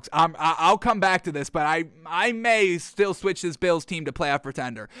wrestling, folks. I'll come back to this, but I may still switch this Bills team to playoff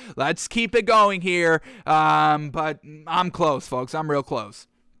pretender. Let's keep it going here. But I'm close, folks. I'm real close.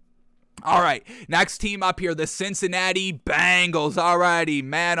 All right, next team up here, the Cincinnati Bengals. Alrighty,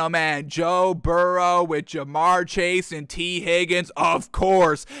 man, oh man, Joe Burrow with Jamar Chase and T. Higgins, of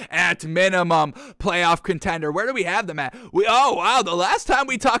course, at minimum, playoff contender. Where do we have them at? Oh, wow, the last time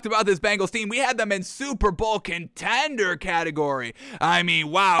we talked about this Bengals team, we had them in Super Bowl contender category. I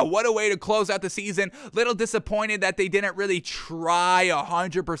mean, wow, what a way to close out the season. Little disappointed that they didn't really try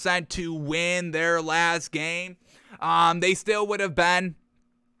 100% to win their last game. They still would have been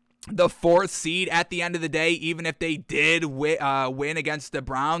the fourth seed at the end of the day, even if they did win against the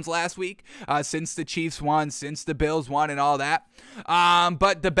Browns last week, since the Chiefs won, since the Bills won and all that.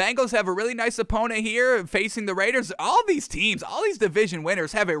 But the Bengals have a really nice opponent here facing the Raiders. All these teams, all these division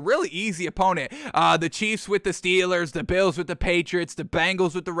winners have a really easy opponent. The Chiefs with the Steelers, the Bills with the Patriots, the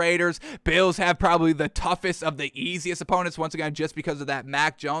Bengals with the Raiders. Bills have probably the toughest of the easiest opponents, once again, just because of that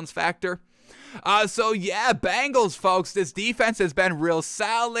Mac Jones factor. So yeah, Bengals, folks, this defense has been real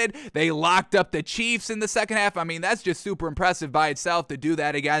solid. They locked up the Chiefs in the second half. I mean, that's just super impressive by itself to do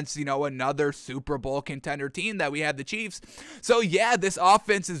that against, another Super Bowl contender team that we had, the Chiefs. So yeah, this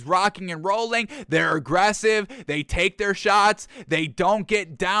offense is rocking and rolling. They're aggressive. They take their shots. They don't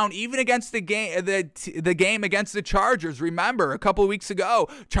get down, even against the game against the Chargers. Remember, a couple of weeks ago,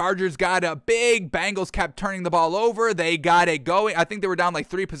 Chargers got up big. Bengals kept turning the ball over. They got it going. I think they were down like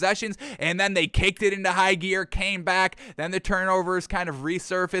 3 possessions, and then they kicked it into high gear, came back, then the turnovers kind of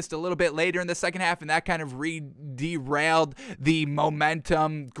resurfaced a little bit later in the second half, and that kind of derailed the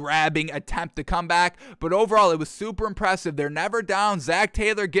momentum grabbing attempt to come back. But overall, it was super impressive. They're never down. Zach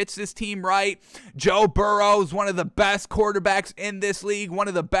Taylor gets this team right. Joe Burrow is one of the best quarterbacks in this league, one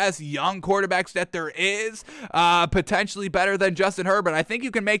of the best young quarterbacks that there is, potentially better than Justin Herbert. I think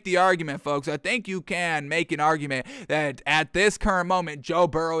you can make the argument, folks. I think you can make an argument that at this current moment, Joe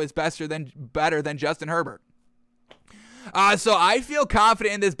Burrow is better than Justin Herbert. So I feel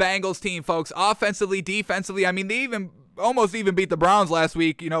confident in this Bengals team, folks. Offensively, defensively, I mean, they even almost even beat the Browns last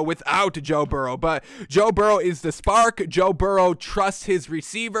week, without Joe Burrow. But Joe Burrow is the spark. Joe Burrow trusts his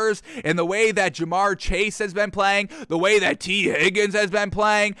receivers, and the way that Jamar Chase has been playing, the way that T. Higgins has been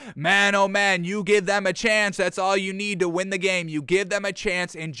playing, man, oh man, you give them a chance. That's all you need to win the game. You give them a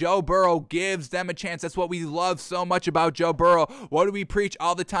chance, and Joe Burrow gives them a chance. That's what we love so much about Joe Burrow. What do we preach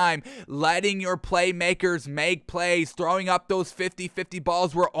all the time? Letting your playmakers make plays, throwing up those 50-50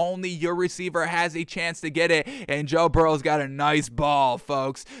 balls where only your receiver has a chance to get it, and Joe Burrow's got a nice ball,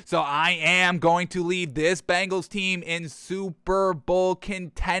 folks. So I am going to leave this Bengals team in Super Bowl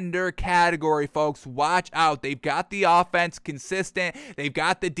contender category, folks. Watch out. They've got the offense consistent. They've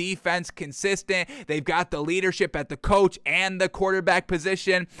got the defense consistent. They've got the leadership at the coach and the quarterback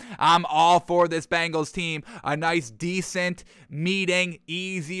position. I'm all for this Bengals team. A nice, decent meeting,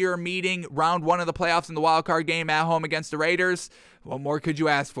 easier meeting, round one of the playoffs in the wild card game at home against the Raiders. What more could you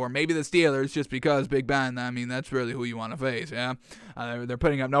ask for? Maybe the Steelers, just because Big Ben. I mean, that's really who you want to face, yeah? They're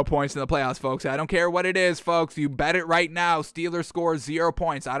putting up no points in the playoffs, folks. I don't care what it is, folks. You bet it right now. Steelers score 0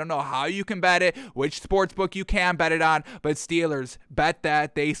 points. I don't know how you can bet it, which sports book you can bet it on, but Steelers, bet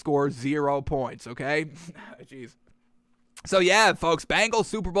that they score 0 points, okay? Jeez. So yeah, folks, Bengals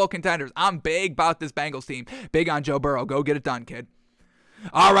Super Bowl contenders. I'm big about this Bengals team. Big on Joe Burrow. Go get it done, kid.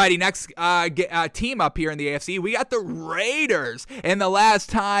 Alrighty, next team up here in the AFC, we got the Raiders. And the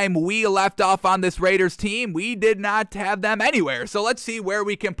last time we left off on this Raiders team, we did not have them anywhere. So let's see where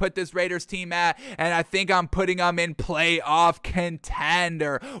we can put this Raiders team at. And I think I'm putting them in playoff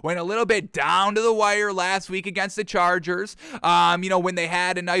contender. Went a little bit down to the wire last week against the Chargers. When they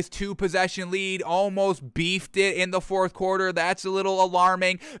had a nice 2-possession lead, almost beefed it in the fourth quarter. That's a little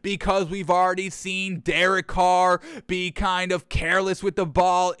alarming because we've already seen Derek Carr be kind of careless with the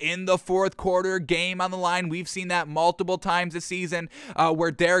ball in the fourth quarter, game on the line. We've seen that multiple times this season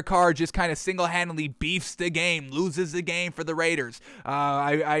where Derek Carr just kind of single-handedly beefs the game, loses the game for the Raiders.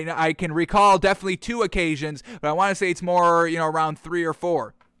 I can recall definitely 2 occasions, but I want to say it's more, around 3 or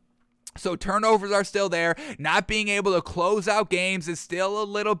 4. So turnovers are still there. Not being able to close out games is still a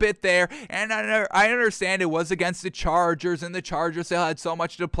little bit there. And I understand it was against the Chargers, and the Chargers still had so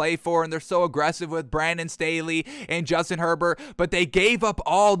much to play for, and they're so aggressive with Brandon Staley and Justin Herbert. But they gave up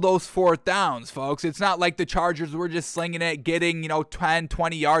all those 4th downs, folks. It's not like the Chargers were just slinging it, getting, 10,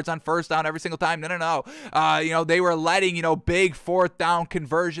 20 yards on first down every single time. No. They were letting, big 4th down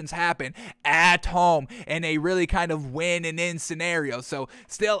conversions happen at home in a really kind of win and in scenario. So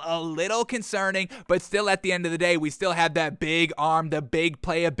still a little concerning, but still at the end of the day, we still have that big arm, the big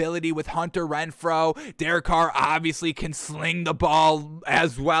playability with Hunter Renfrow. Derek Carr obviously can sling the ball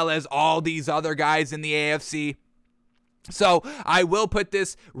as well as all these other guys in the AFC. So I will put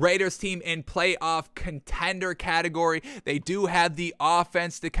this Raiders team in playoff contender category. They do have the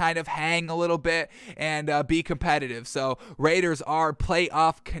offense to kind of hang a little bit and be competitive. So Raiders are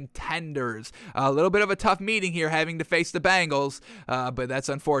playoff contenders. A little bit of a tough meeting here having to face the Bengals, but that's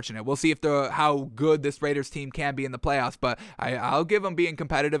unfortunate. We'll see if how good this Raiders team can be in the playoffs, but I'll give them being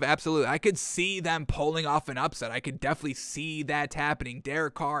competitive, absolutely. I could see them pulling off an upset. I could definitely see that happening.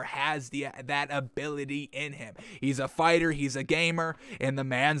 Derek Carr has that ability in him. He's a fighter. He's a gamer, and the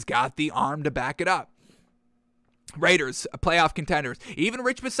man's got the arm to back it up. Raiders, playoff contenders. Even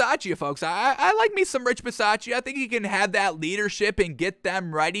Rich Bisaccia, folks. I like me some Rich Bisaccia. I think he can have that leadership and get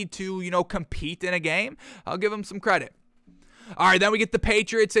them ready to, compete in a game. I'll give him some credit. All right, then we get the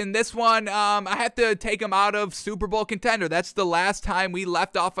Patriots. In this one, I have to take them out of Super Bowl contender. That's the last time we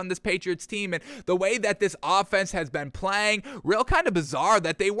left off on this Patriots team. And the way that this offense has been playing, real kind of bizarre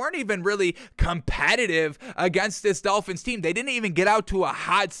that they weren't even really competitive against this Dolphins team. They didn't even get out to a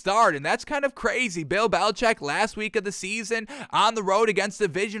hot start, and that's kind of crazy. Bill Belichick, last week of the season, on the road against the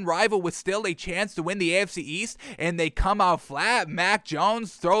division rival with still a chance to win the AFC East, and they come out flat. Mac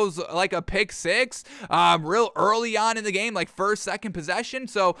Jones throws like a pick 6 real early on in the game, like first, second possession.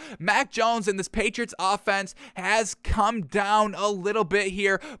 So Mac Jones and this Patriots offense has come down a little bit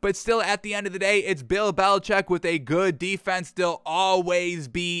here, but still at the end of the day, it's Bill Belichick with a good defense still always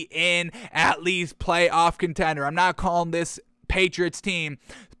be in at least playoff contender. I'm not calling this Patriots team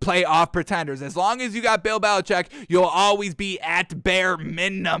playoff pretenders. As long as you got Bill Belichick, you'll always be at bare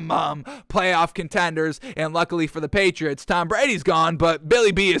minimum playoff contenders. And luckily for the Patriots, Tom Brady's gone, but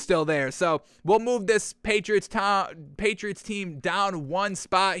Billy B is still there. So we'll move this Patriots team down one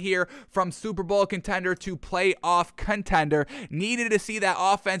spot here from Super Bowl contender to playoff contender. Needed to see that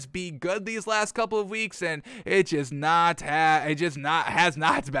offense be good these last couple of weeks, and it just has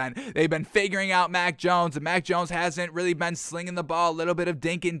not been. They've been figuring out Mac Jones, and Mac Jones hasn't really been slinging the ball. A little bit of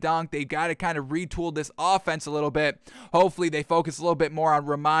dinking and dunk. They've got to kind of retool this offense a little bit. Hopefully they focus a little bit more on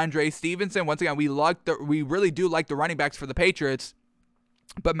Ramondre Stevenson. Once again, we really do like the running backs for the Patriots,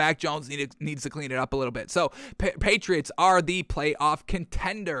 but Mac Jones needs to clean it up a little bit. So Patriots are the playoff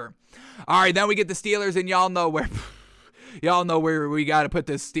contender. All right, then we get the Steelers, and y'all know where we got to put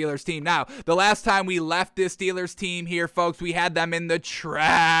this Steelers team. Now, the last time we left this Steelers team here, folks, we had them in the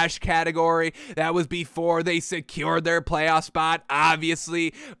trash category. That was before they secured their playoff spot,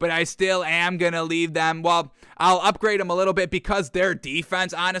 obviously, but I still am going to leave them. Well, I'll upgrade them a little bit because their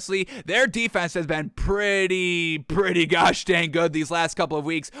defense, honestly, their defense has been pretty gosh dang good these last couple of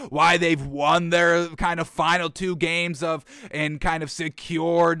weeks. Why they've won their kind of final 2 games and kind of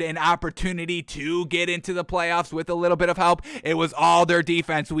secured an opportunity to get into the playoffs with a little bit of help. It was all their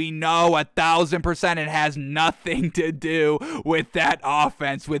defense. We know 1,000% it has nothing to do with that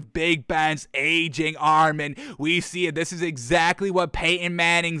offense, with Big Ben's aging arm, and we see it. This is exactly what Peyton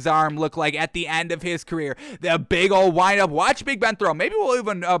Manning's arm looked like at the end of his career. The big old wind-up. Watch Big Ben throw. Maybe we'll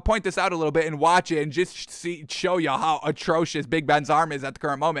even point this out a little bit and watch it and just show you how atrocious Big Ben's arm is at the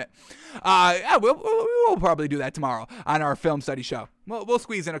current moment. Yeah, we'll probably do that tomorrow on our film study show. We'll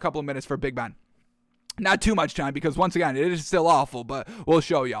squeeze in a couple of minutes for Big Ben. Not too much time because, once again, it is still awful, but we'll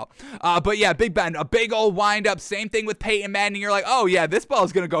show y'all. But yeah, Big Ben, a big old wind-up. Same thing with Peyton Manning. You're like, oh yeah, this ball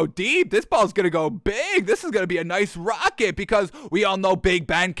is going to go deep. This ball is going to go big. This is going to be a nice rocket because we all know Big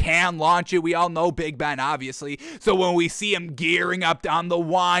Ben can launch it. We all know Big Ben, obviously. So when we see him gearing up on the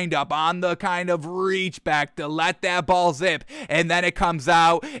wind-up, on the kind of reach back to let that ball zip, and then it comes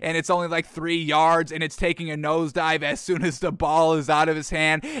out, and it's only like 3 yards, and it's taking a nosedive as soon as the ball is out of his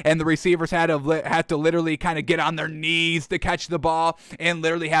hand, and the receivers had to literally kind of get on their knees to catch the ball and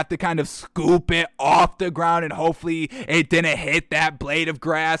literally have to kind of scoop it off the ground, and hopefully it didn't hit that blade of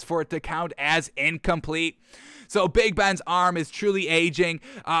grass for it to count as incomplete. So Big Ben's arm is truly aging,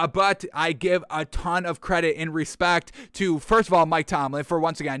 but I give a ton of credit and respect to, first of all, Mike Tomlin for,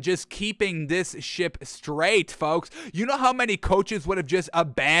 once again, just keeping this ship straight, folks. You know how many coaches would have just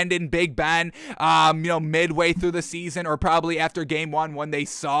abandoned Big Ben, midway through the season, or probably after game 1 when they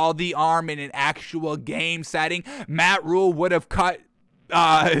saw the arm in an actual game setting? Matt Rule would have cut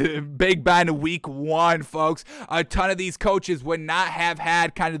Big Ben week 1, folks. A ton of these coaches would not have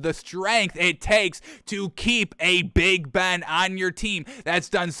had kind of the strength it takes to keep a Big Ben on your team that's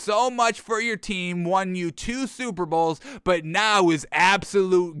done so much for your team, won you 2 Super Bowls, but now is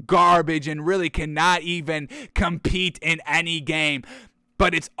absolute garbage and really cannot even compete in any game.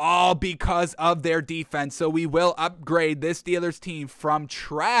 But it's all because of their defense. So we will upgrade this Steelers team from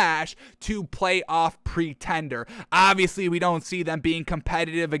trash to playoff pretender. Obviously, we don't see them being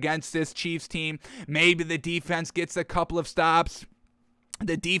competitive against this Chiefs team. Maybe the defense gets a couple of stops.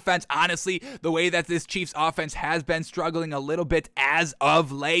 The defense, honestly, the way that this Chiefs offense has been struggling a little bit as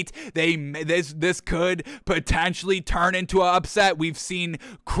of late, this could potentially turn into an upset. We've seen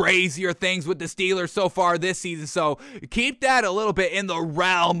crazier things with the Steelers so far this season, so keep that a little bit in the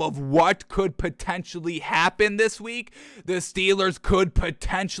realm of what could potentially happen this week. The Steelers could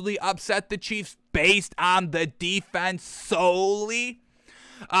potentially upset the Chiefs based on the defense solely.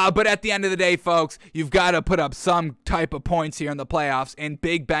 But at the end of the day, folks, you've got to put up some type of points here in the playoffs, and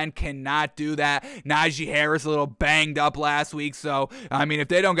Big Ben cannot do that. Najee Harris a little banged up last week, so, I mean, if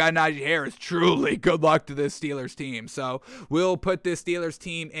they don't got Najee Harris, truly good luck to this Steelers team. So we'll put this Steelers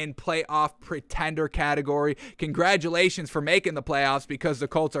team in playoff pretender category. Congratulations for making the playoffs because the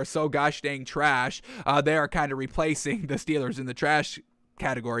Colts are so gosh dang trash. They are kind of replacing the Steelers in the trash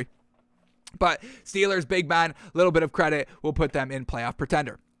category. But Steelers, Big Ben, a little bit of credit. We'll put them in playoff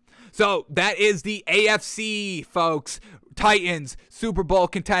pretender. So that is the AFC, folks. Titans, Super Bowl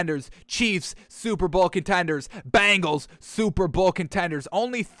contenders. Chiefs, Super Bowl contenders. Bengals, Super Bowl contenders.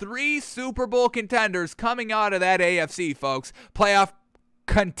 Only 3 Super Bowl contenders coming out of that AFC, folks. Playoff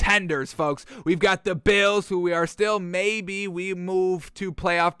contenders, folks. We've got the Bills, who we are still, maybe we move to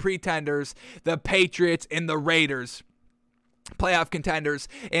playoff pretenders. The Patriots and the Raiders, playoff contenders,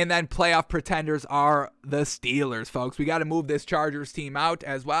 and then playoff pretenders are the Steelers, folks. We got to move this Chargers team out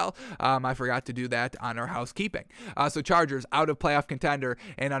as well. I forgot to do that on our housekeeping. So Chargers out of playoff contender,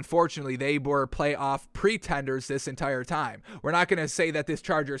 and unfortunately they were playoff pretenders this entire time. We're not going to say that this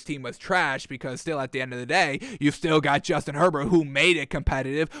Chargers team was trash because still at the end of the day, you've still got Justin Herbert, who made it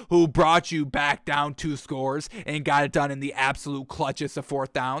competitive, who brought you back down 2 scores and got it done in the absolute clutchest of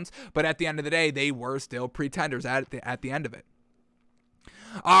 4th downs. But at the end of the day, they were still pretenders at the end of it.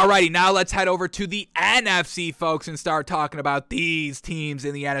 Alrighty, now let's head over to the NFC, folks, and start talking about these teams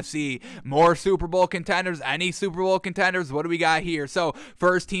in the NFC. More Super Bowl contenders, any Super Bowl contenders? What do we got here? So,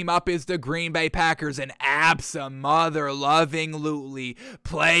 first team up is the Green Bay Packers, an abso-mother-loving-lutely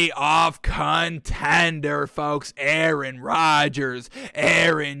playoff contender, folks. Aaron Rodgers,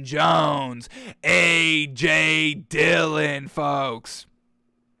 Aaron Jones, A.J. Dillon, folks.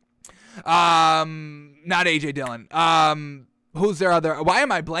 Not A.J. Dillon. Who's their other? Why am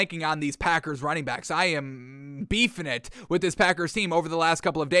I blanking on these Packers running backs? I am beefing it with this Packers team over the last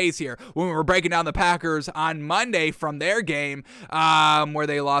couple of days here. When we were breaking down the Packers on Monday from their game where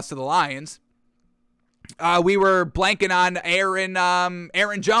they lost to the Lions, we were blanking on Aaron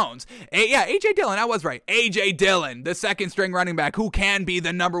Jones. A.J. Dillon, I was right. A.J. Dillon, the second string running back, who can be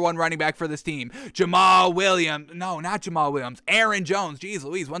the number one running back for this team. Jamal Williams. No, not Jamal Williams. Aaron Jones. Jeez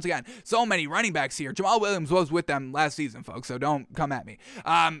Louise, once again, so many running backs here. Jamal Williams was with them last season, folks, so don't come at me.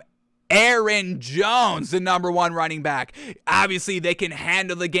 Aaron Jones, the number one running back. Obviously, they can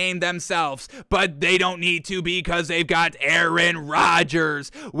handle the game themselves, but they don't need to because they've got Aaron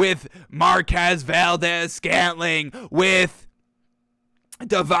Rodgers with Marquez Valdes-Scantling, with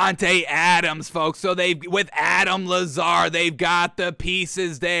Davante Adams, folks. So with Adam Lazard, they've got the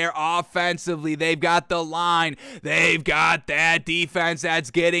pieces there offensively. They've got the line. They've got that defense that's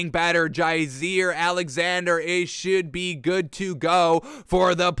getting better. Jair Alexander should be good to go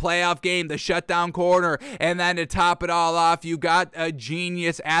for the playoff game, the shutdown corner. And then to top it all off, you got a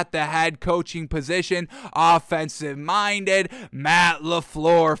genius at the head coaching position, offensive-minded Matt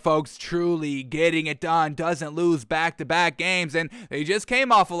LaFleur, folks. Truly getting it done. Doesn't lose back-to-back games, and they just came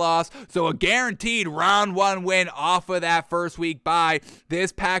off a loss, so a guaranteed round one win off of that first week bye.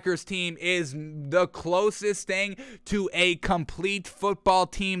 This Packers team is the closest thing to a complete football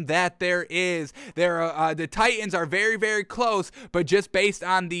team that there is. The Titans are very, very close, but just based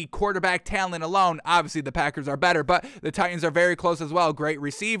on the quarterback talent alone, obviously the Packers are better, but the Titans are very close as well. Great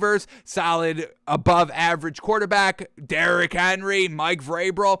receivers, solid above average quarterback, Derrick Henry, Mike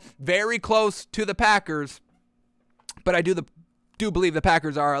Vrabel, very close to the Packers, but I do believe the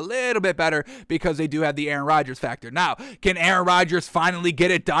Packers are a little bit better because they do have the Aaron Rodgers factor. Now, can Aaron Rodgers finally get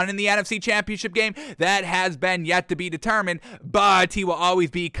it done in the NFC Championship game? That has been yet to be determined, but he will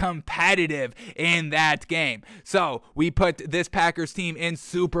always be competitive in that game. So, we put this Packers team in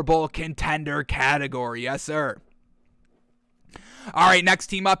Super Bowl contender category. Yes, sir. All right, next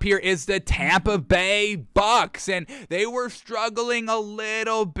team up here is the Tampa Bay Bucks, and they were struggling a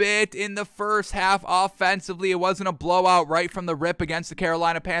little bit in the first half offensively. It wasn't a blowout right from the rip against the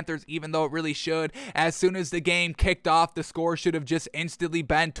Carolina Panthers, even though it really should. As soon as the game kicked off, the score should have just instantly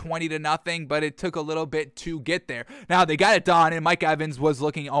been 20-0, but it took a little bit to get there. Now, they got it done, and Mike Evans was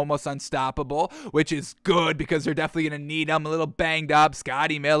looking almost unstoppable, which is good because they're definitely going to need him. A little banged up.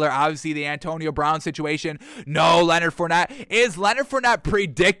 Scotty Miller, obviously the Antonio Brown situation. No Leonard Fournette. Is Leonard Fournette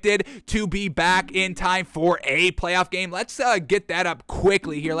predicted to be back in time for a playoff game? Let's get that up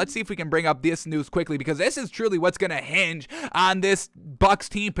quickly here. Let's see if we can bring up this news quickly, because this is truly what's going to hinge on this Bucks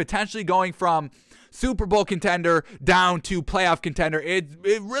team potentially going from Super Bowl contender down to playoff contender. It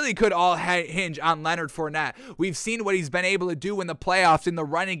really could all hinge on Leonard Fournette. We've seen what he's been able to do in the playoffs, in the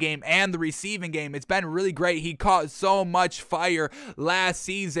running game and the receiving game. It's been really great. He caught so much fire last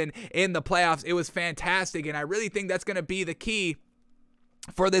season in the playoffs. It was fantastic, and I really think that's going to be the key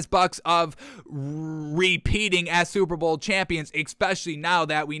for this Bucks of repeating as Super Bowl champions, especially now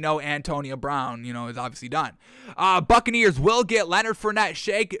that we know Antonio Brown, is obviously done. Buccaneers will get Leonard Fournette,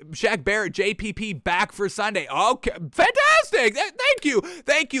 Shaq Barrett, JPP back for Sunday. Okay, fantastic.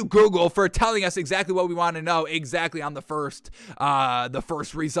 Thank you, Google, for telling us exactly what we want to know exactly on the first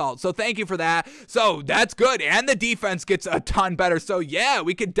result. So thank you for that. So that's good, and the defense gets a ton better. So yeah,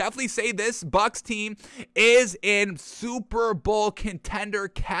 we could definitely say this Bucks team is in Super Bowl contender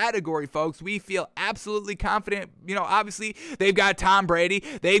category, folks. We feel absolutely confident. Obviously they've got Tom Brady,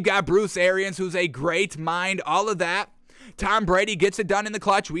 they've got Bruce Arians, who's a great mind, all of that. Tom Brady gets it done in the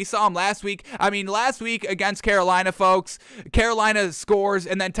clutch. We saw him last week. Last week against Carolina, folks. Carolina scores,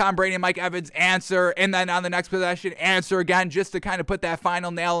 and then Tom Brady and Mike Evans answer, and then on the next possession, answer again, just to kind of put that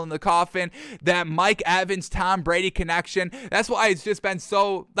final nail in the coffin. That Mike Evans-Tom Brady connection. That's why it's just been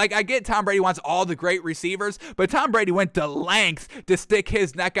so, I get Tom Brady wants all the great receivers, but Tom Brady went to length to stick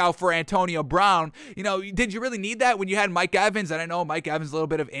his neck out for Antonio Brown. Did you really need that when you had Mike Evans? And I know Mike Evans a little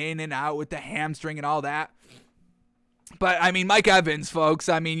bit of in and out with the hamstring and all that. But I mean, Mike Evans, folks.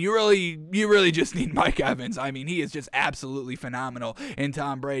 I mean, you really just need Mike Evans. I mean, he is just absolutely phenomenal in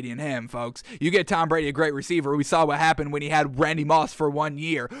Tom Brady and him, folks. You get Tom Brady, a great receiver. We saw what happened when he had Randy Moss for 1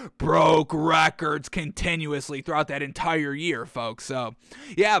 year. Broke records continuously throughout that entire year, folks. So,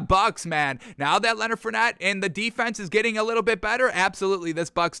 yeah, Bucks, man. Now that Leonard Fournette and the defense is getting a little bit better, absolutely,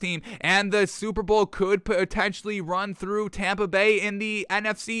 this Bucks team and the Super Bowl could potentially run through Tampa Bay in the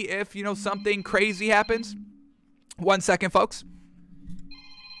NFC if, something crazy happens. 1 second, folks.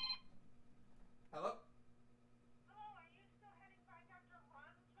 Hello? Hello, are you still heading back after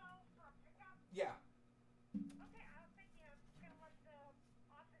Ronzo for a pickup? Yeah. Okay, I'll take you. I'm gonna let the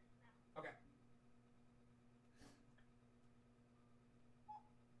office know. Okay.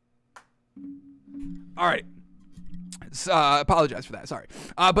 All right. Apologize for that. Sorry.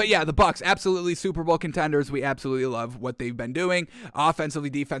 But yeah, the Bucks, absolutely Super Bowl contenders. We absolutely love what they've been doing. Offensively,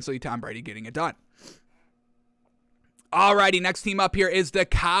 defensively, Tom Brady getting it done. Alrighty, next team up here is the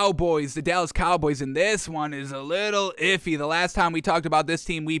Cowboys, the Dallas Cowboys, and this one is a little iffy. The last time we talked about this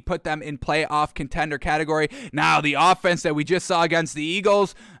team, we put them in playoff contender category. Now, the offense that we just saw against the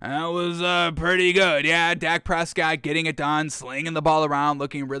Eagles, was pretty good. Yeah, Dak Prescott getting it done, slinging the ball around,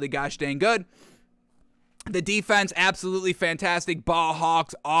 looking really gosh dang good. The defense, absolutely fantastic. Ball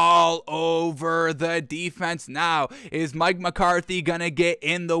hawks all over the defense. Now, is Mike McCarthy going to get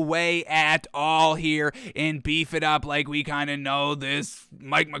in the way at all here and beef it up like we kind of know this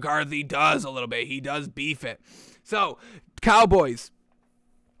Mike McCarthy does a little bit? He does beef it. So, Cowboys.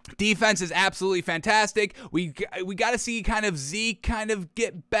 Defense is absolutely fantastic. We got to see kind of Zeke kind of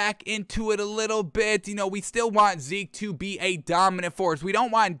get back into it a little bit. We still want Zeke to be a dominant force. We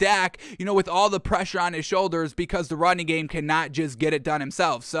don't want Dak, with all the pressure on his shoulders because the running game cannot just get it done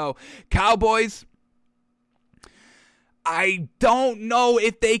himself. So, Cowboys, I don't know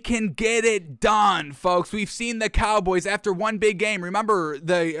if they can get it done, folks. We've seen the Cowboys after one big game. Remember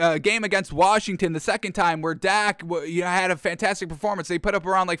the game against Washington the second time where Dak had a fantastic performance. They put up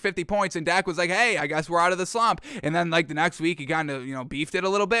around like 50 points, and Dak was like, hey, I guess we're out of the slump. And then like the next week, he kind of, beefed it a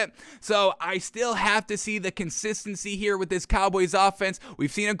little bit. So I still have to see the consistency here with this Cowboys offense.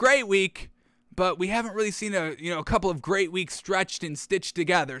 We've seen a great week, but we haven't really seen a couple of great weeks stretched and stitched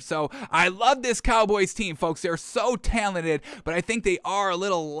together. So I love this Cowboys team, folks. They're so talented, but I think they are a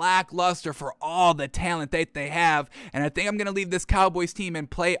little lackluster for all the talent that they have. And I think I'm going to leave this Cowboys team in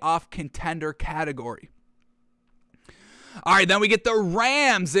playoff contender category. All right, then we get the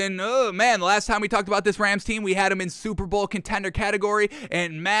Rams, and oh man, the last time we talked about this Rams team, we had them in Super Bowl contender category,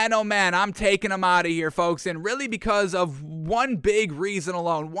 and man, oh man, I'm taking them out of here, folks, and really because of one big reason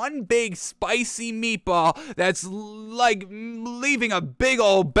alone, one big spicy meatball that's like leaving a big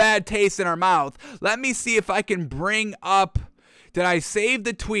old bad taste in our mouth. Let me see if I can bring up... Did I save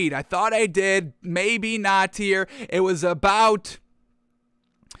the tweet? I thought I did, maybe not here. It was about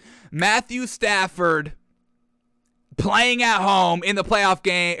Matthew Stafford playing at home in the playoff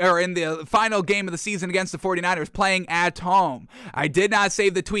game, or in the final game of the season against the 49ers, playing at home. I did not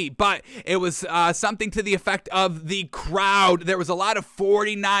save the tweet, but it was something to the effect of the crowd. There was a lot of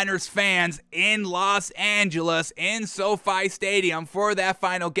 49ers fans in Los Angeles in SoFi Stadium for that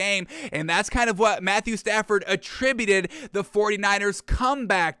final game, and that's kind of what Matthew Stafford attributed the 49ers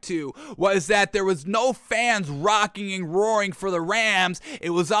comeback to, was that there was no fans rocking and roaring for the Rams.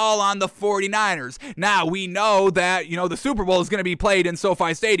 It was all on the 49ers. Now, we know that the Super Bowl is going to be played in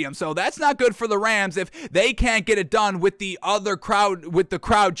SoFi Stadium. So that's not good for the Rams if they can't get it done with the other crowd, with the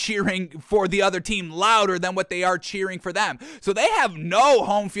crowd cheering for the other team louder than what they are cheering for them. So they have no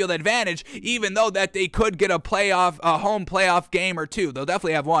home field advantage, even though that they could get a home playoff game or two. They'll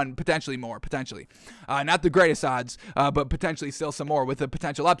definitely have one, potentially more, potentially. Not the greatest odds, but potentially still some more with a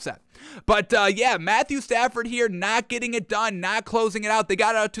potential upset. But yeah, Matthew Stafford here not getting it done, not closing it out. They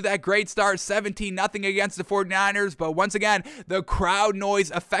got out to that great start, 17-0 against the 49ers. But once again, the crowd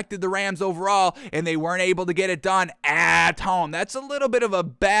noise affected the Rams overall, and they weren't able to get it done at home. That's a little bit of a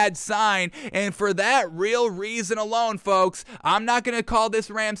bad sign, and for that real reason alone, folks, I'm not going to call this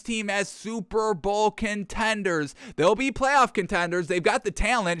Rams team as Super Bowl contenders. They'll be playoff contenders. They've got the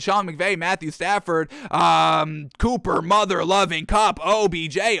talent, Sean McVay, Matthew Stafford, Cooper, mother-loving Kupp,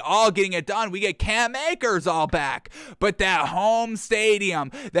 OBJ, all getting it done. We get Cam Akers all back, but that home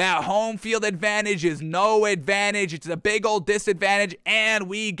stadium, that home field advantage is no advantage. It's a big old disadvantage, and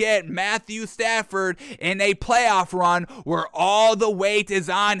we get Matthew Stafford in a playoff run where all the weight is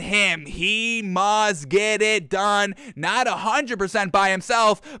on him. He must get it done, not 100% by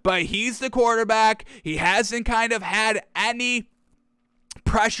himself, but he's the quarterback. He hasn't kind of had any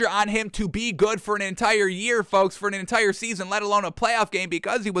pressure on him to be good for an entire year, folks, for an entire season, let alone a playoff game,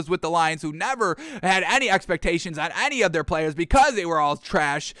 because he was with the Lions, who never had any expectations on any of their players because they were all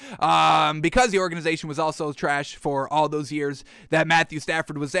trash, because the organization was also trash for all those years that Matthew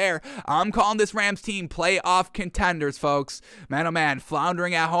Stafford was there. I'm calling this Rams team playoff contenders, folks. Man, oh man,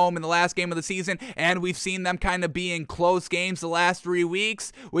 floundering at home in the last game of the season, and we've seen them kind of be in close games the last 3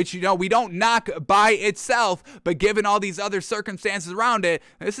 weeks, which, you know, we don't knock by itself, but given all these other circumstances around it,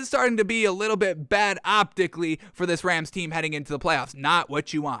 this is starting to be a little bit bad optically for this Rams team heading into the playoffs. Not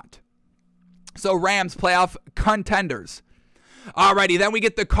what you want. So Rams playoff contenders. Alrighty, then we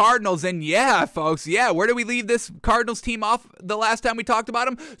get the Cardinals, and yeah, folks, where did we leave this Cardinals team off the last time we talked about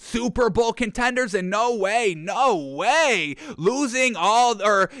them? Super Bowl contenders, and no way, losing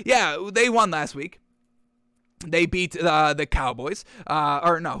they won last week. They beat the Cowboys,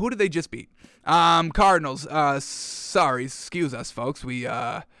 who did they just beat? Cardinals, sorry, excuse us, folks,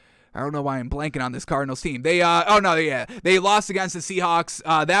 I don't know why I'm blanking on this Cardinals team. They lost against the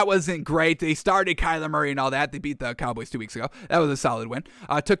Seahawks. That wasn't great. They started Kyler Murray and all that. They beat the Cowboys 2 weeks ago. That was a solid win.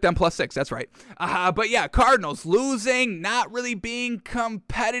 Took them +6. That's right. But yeah, Cardinals losing, not really being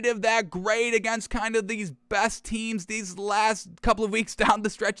competitive that great against kind of these best teams these last couple of weeks down the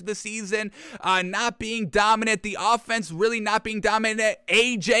stretch of the season. Not being dominant. The offense really not being dominant.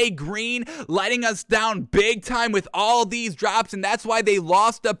 AJ Green letting us down big time with all these drops, and that's why they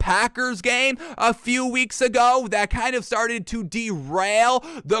lost the Packers game a few weeks ago. That kind of started to derail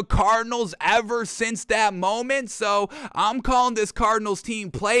the Cardinals ever since that moment. So I'm calling this Cardinals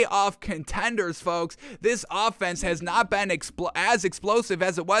team playoff contenders, folks. This offense has not been as explosive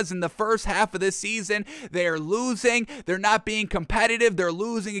as it was in the first half of this season. They're losing. They're not being competitive. They're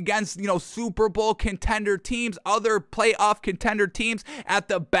losing against, Super Bowl contender teams, other playoff contender teams at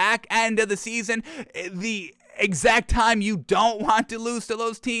the back end of the season. The exact time you don't want to lose to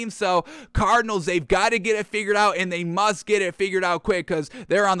those teams. So Cardinals, they've got to get it figured out, and they must get it figured out quick, because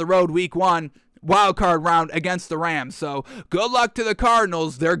they're on the road week 1 wild card round against the Rams. So good luck to the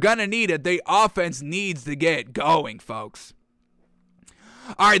Cardinals. They're gonna need it. The offense needs to get going, folks.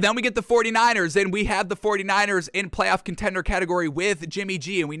 All right, then we get the 49ers, and we have the 49ers in playoff contender category with Jimmy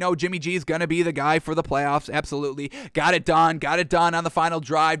G, and we know Jimmy G is going to be the guy for the playoffs, absolutely. Got it done on the final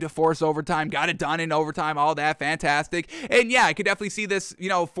drive to force overtime, got it done in overtime, all that, fantastic. And yeah, I could definitely see this,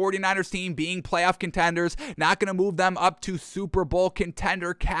 49ers team being playoff contenders, not going to move them up to Super Bowl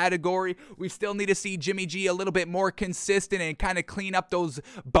contender category. We still need to see Jimmy G a little bit more consistent and kind of clean up those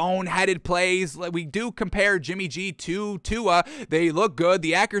boneheaded plays. We do compare Jimmy G to Tua. They look good.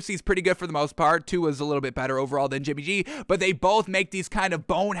 The accuracy is pretty good for the most part. Tua's a little bit better overall than Jimmy G, but they both make these kind of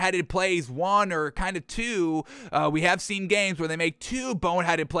boneheaded plays, one or kind of two. We have seen games where they make 2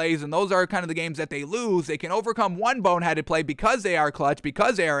 boneheaded plays, and those are kind of the games that they lose. They can overcome 1 boneheaded play because they are clutch,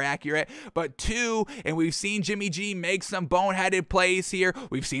 because they are accurate, but 2, and we've seen Jimmy G make some boneheaded plays here.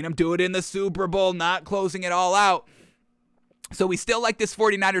 We've seen him do it in the Super Bowl, not closing it all out. So we still like this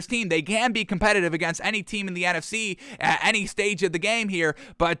 49ers team. They can be competitive against any team in the NFC at any stage of the game here,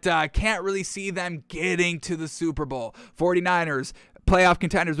 but can't really see them getting to the Super Bowl. 49ers, playoff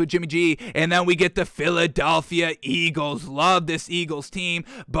contenders with Jimmy G, and then we get the Philadelphia Eagles. Love this Eagles team,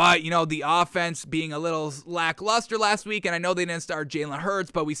 but the offense being a little lackluster last week, and I know they didn't start Jalen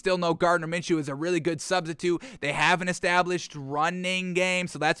Hurts, but we still know Gardner Minshew is a really good substitute. They have an established running game,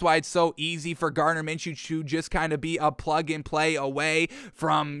 so that's why it's so easy for Gardner Minshew to just kind of be a plug and play away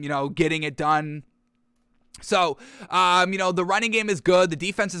from getting it done. So, the running game is good. The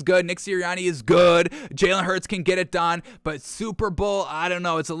defense is good. Nick Sirianni is good. Jalen Hurts can get it done. But Super Bowl, I don't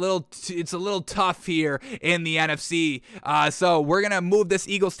know. It's a little tough here in the NFC. So we're gonna move this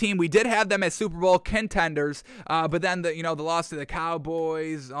Eagles team. We did have them as Super Bowl contenders, but then the loss to the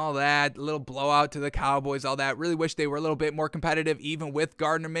Cowboys, all that, little blowout to the Cowboys, all that. Really wish they were a little bit more competitive, even with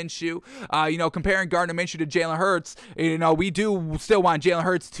Gardner Minshew. Comparing Gardner Minshew to Jalen Hurts, we do still want Jalen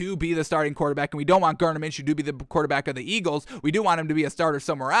Hurts to be the starting quarterback, and we don't want Gardner Minshew to be the quarterback of the Eagles. We do want him to be a starter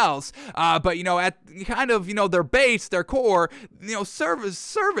somewhere else. But at kind of their base, their core,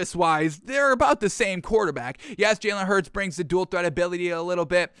 service wise, they're about the same quarterback. Yes, Jalen Hurts brings the dual threat ability a little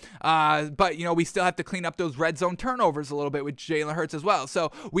bit, but we still have to clean up those red zone turnovers a little bit with Jalen Hurts as well.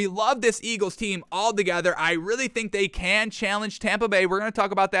 So we love this Eagles team all together. I really think they can challenge Tampa Bay. We're going to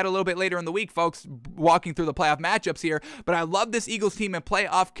talk about that a little bit later in the week, folks, walking through the playoff matchups here. But I love this Eagles team in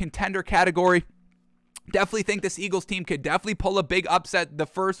playoff contender category. Definitely think this Eagles team could definitely pull a big upset the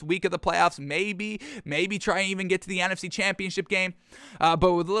first week of the playoffs. Maybe try and even get to the NFC Championship game.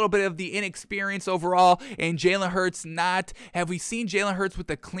 But with a little bit of the inexperience overall, and Jalen Hurts have we seen Jalen Hurts with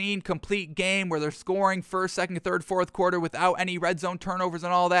a clean, complete game where they're scoring first, second, third, fourth quarter without any red zone turnovers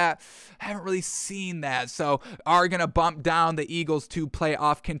and all that? I haven't really seen that. So are going to bump down the Eagles to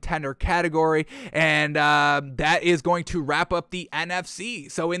playoff contender category. And that is going to wrap up the NFC.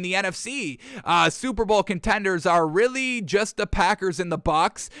 So in the NFC, Super Bowl contenders are really just the Packers and the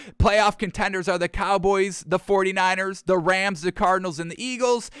Bucks. Playoff contenders are the Cowboys, the 49ers, the Rams, the Cardinals, and the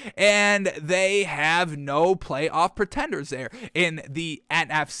Eagles, and they have no playoff pretenders there in the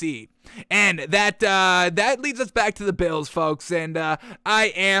NFC. And that leads us back to the Bills, folks. And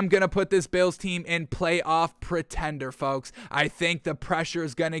I am going to put this Bills team in playoff pretender, folks. I think the pressure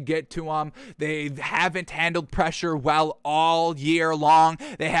is going to get to them. They haven't handled pressure well all year long.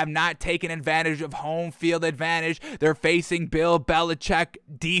 They have not taken advantage of home field advantage. They're facing Bill Belichick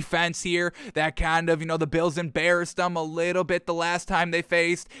defense here. That kind of, the Bills embarrassed them a little bit the last time they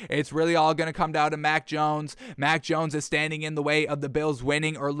faced. It's really all going to come down to Mac Jones. Mac Jones is standing in the way of the Bills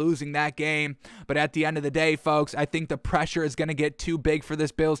winning or losing that game. But at the end of the day, folks, I think the pressure is going to get too big for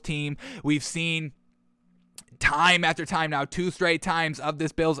this Bills team. We've seen time after time now, 2 straight times of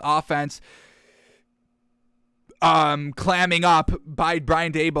this Bills offense clamming up by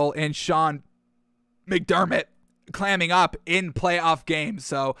Brian Daboll and Sean McDermott, clamming up in playoff games.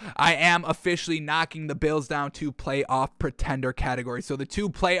 So I am officially knocking the Bills down to playoff pretender category. So the 2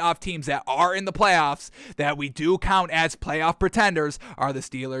 playoff teams that are in the playoffs that we do count as playoff pretenders are the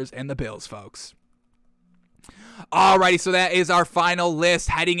Steelers and the Bills, folks. Alrighty, so that is our final list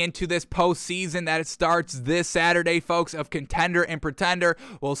heading into this postseason that it starts this Saturday, folks, of contender and pretender.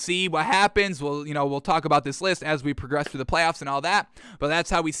 We'll see what happens. We'll talk about this list as we progress through the playoffs and all that, but that's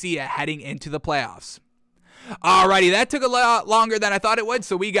how we see it heading into the playoffs. Alrighty, that took a lot longer than I thought it would,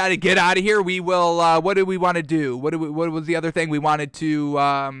 so we got to get out of here. We will, what do we want to do? What was the other thing we wanted to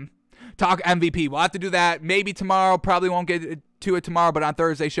talk MVP? We'll have to do that maybe tomorrow. Probably won't get to it tomorrow, but on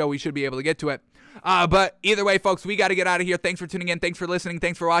Thursday's show, we should be able to get to it. But either way, folks, we got to get out of here. Thanks for tuning in. Thanks for listening.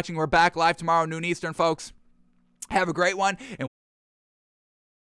 Thanks for watching. We're back live tomorrow, noon Eastern, folks. Have a great one. And